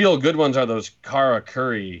the real good ones are those Kara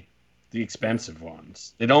Curry, the expensive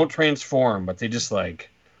ones. They don't transform, but they just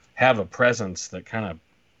like have a presence that kind of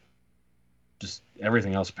just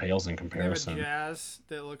everything else pales in comparison. They have a Jazz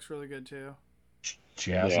that looks really good too.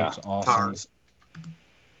 Jazz looks awesome.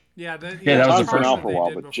 Yeah, that was the the first first for a while,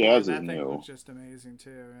 before, but Jazz that is thing new. looks just amazing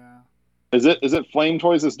too. Yeah. Is it Flame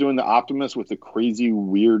Toys that's doing the Optimus with the crazy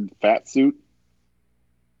weird fat suit?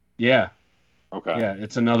 Yeah. Okay. Yeah,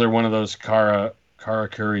 it's another one of those Kara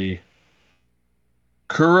Curry.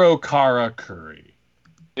 Kara Curry.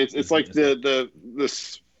 It's like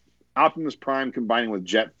this Optimus Prime combining with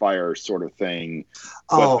Jetfire sort of thing,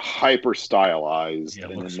 but hyper stylized,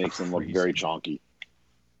 and it makes them look very chonky.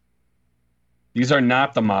 These are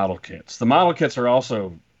not the model kits. The model kits are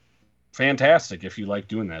also fantastic if you like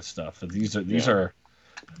doing that stuff. These are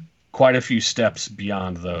quite a few steps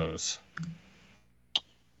beyond those.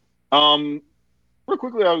 Real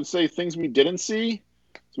quickly, I would say things we didn't see.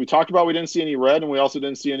 So we talked about we didn't see any Red, and we also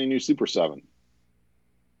didn't see any new Super 7.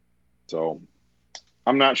 So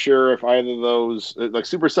I'm not sure if either of those, like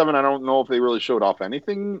Super 7, I don't know if they really showed off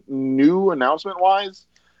anything new announcement-wise.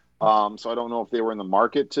 So I don't know if they were in the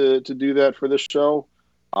market to do that for this show.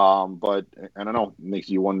 But I don't know, it makes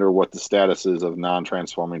you wonder what the status is of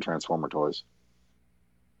non-transforming Transformer toys.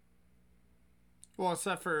 Well,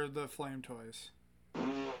 except for the Flame Toys.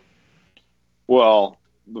 Well,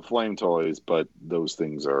 the Flame Toys, but those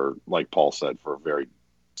things are, like Paul said, for a very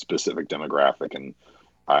specific demographic, and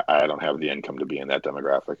I don't have the income to be in that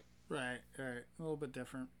demographic. Right. A little bit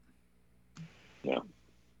different. Yeah.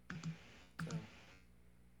 So.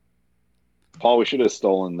 Paul, we should have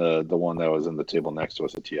stolen the one that was in the table next to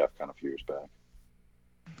us at TFCon a few years back.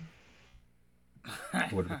 I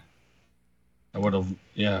would have,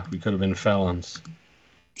 yeah, we could have been felons.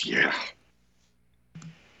 Yeah.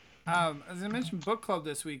 As I mentioned, book club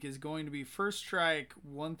this week is going to be First Strike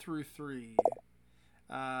 1 through 3.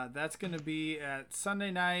 That's going to be at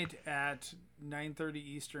Sunday night at 9:30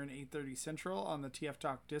 Eastern, 8:30 Central on the TF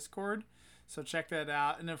Talk Discord. So check that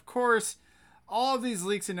out. And of course, all of these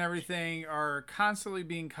leaks and everything are constantly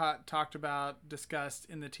being talked about, discussed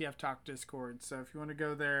in the TF Talk Discord. So if you want to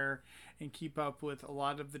go there and keep up with a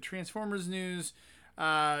lot of the Transformers news,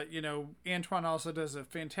 Antoine also does a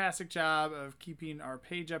fantastic job of keeping our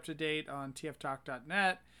page up to date on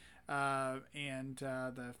tftalk.net and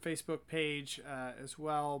the Facebook page as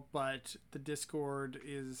well. But the Discord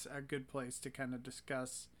is a good place to kind of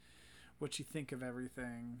discuss what you think of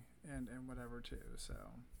everything and whatever too. So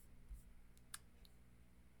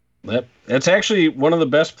that's actually one of the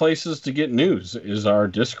best places to get news is our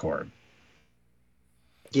Discord.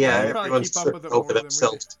 Yeah, everyone's tripping over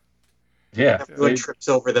themselves. Yeah, everyone trips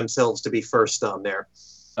over themselves to be first on there.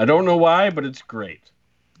 I don't know why, but it's great.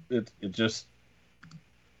 It's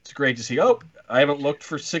great to see. Oh, I haven't looked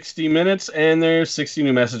for 60 minutes, and there's 60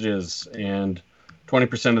 new messages, and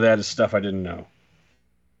 20% of that is stuff I didn't know.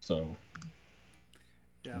 So,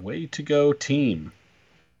 way to go, team.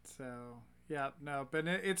 So, but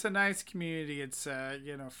it's a nice community. It's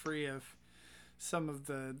free of some of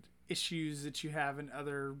the issues that you have in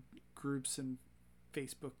other groups and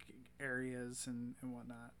Facebook areas and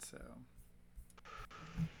whatnot. So,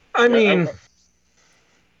 I mean,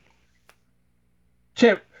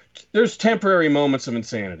 there's temporary moments of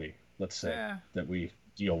insanity, let's say, that we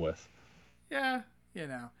deal with. Yeah,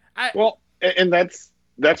 and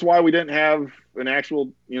that's why we didn't have an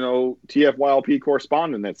actual, TFYLP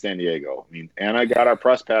correspondent at San Diego. I mean, Anna got our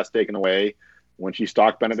press pass taken away. when she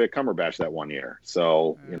stalked Benedict Cumberbatch that one year.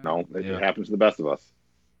 So, it happens to the best of us.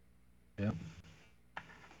 Yeah.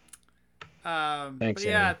 Thanks.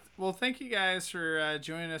 Yeah. Well, thank you guys for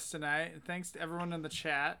joining us tonight. And thanks to everyone in the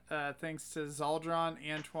chat. Thanks to Zaldron,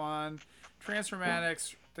 Antoine,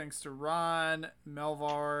 Transformatics. Thanks to Ron,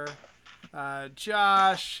 Melvar,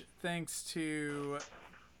 Josh. Thanks to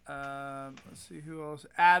let's see who else.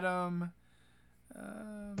 Adam.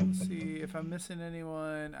 Let's see if I'm missing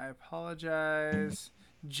anyone. I apologize.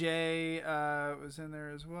 Jay was in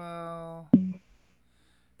there as well.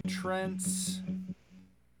 Trent's.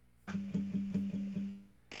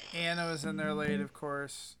 Anna was in there late, of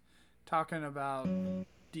course, talking about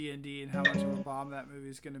D&D and how much of a bomb that movie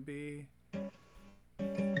is going to be. All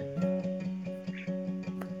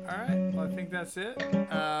right, well, I think that's it.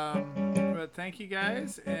 But thank you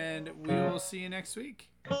guys, and we will see you next week.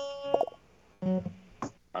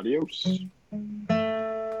 Adios.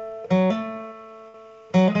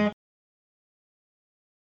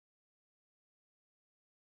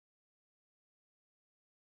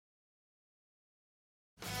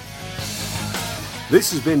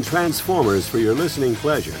 This has been Transformers for your listening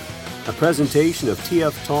pleasure, a presentation of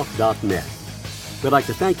tftalk.net. We'd like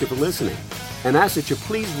to thank you for listening and ask that you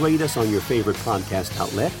please rate us on your favorite podcast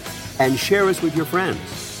outlet and share us with your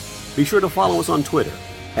friends. Be sure to follow us on Twitter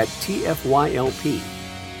at TFYLP.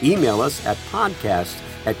 Email us at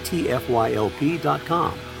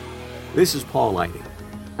podcast@tfylp.com. This is Paul Lighting,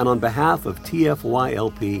 and on behalf of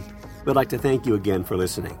TFYLP, we'd like to thank you again for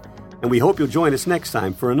listening. And we hope you'll join us next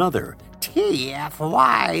time for another TFYLP.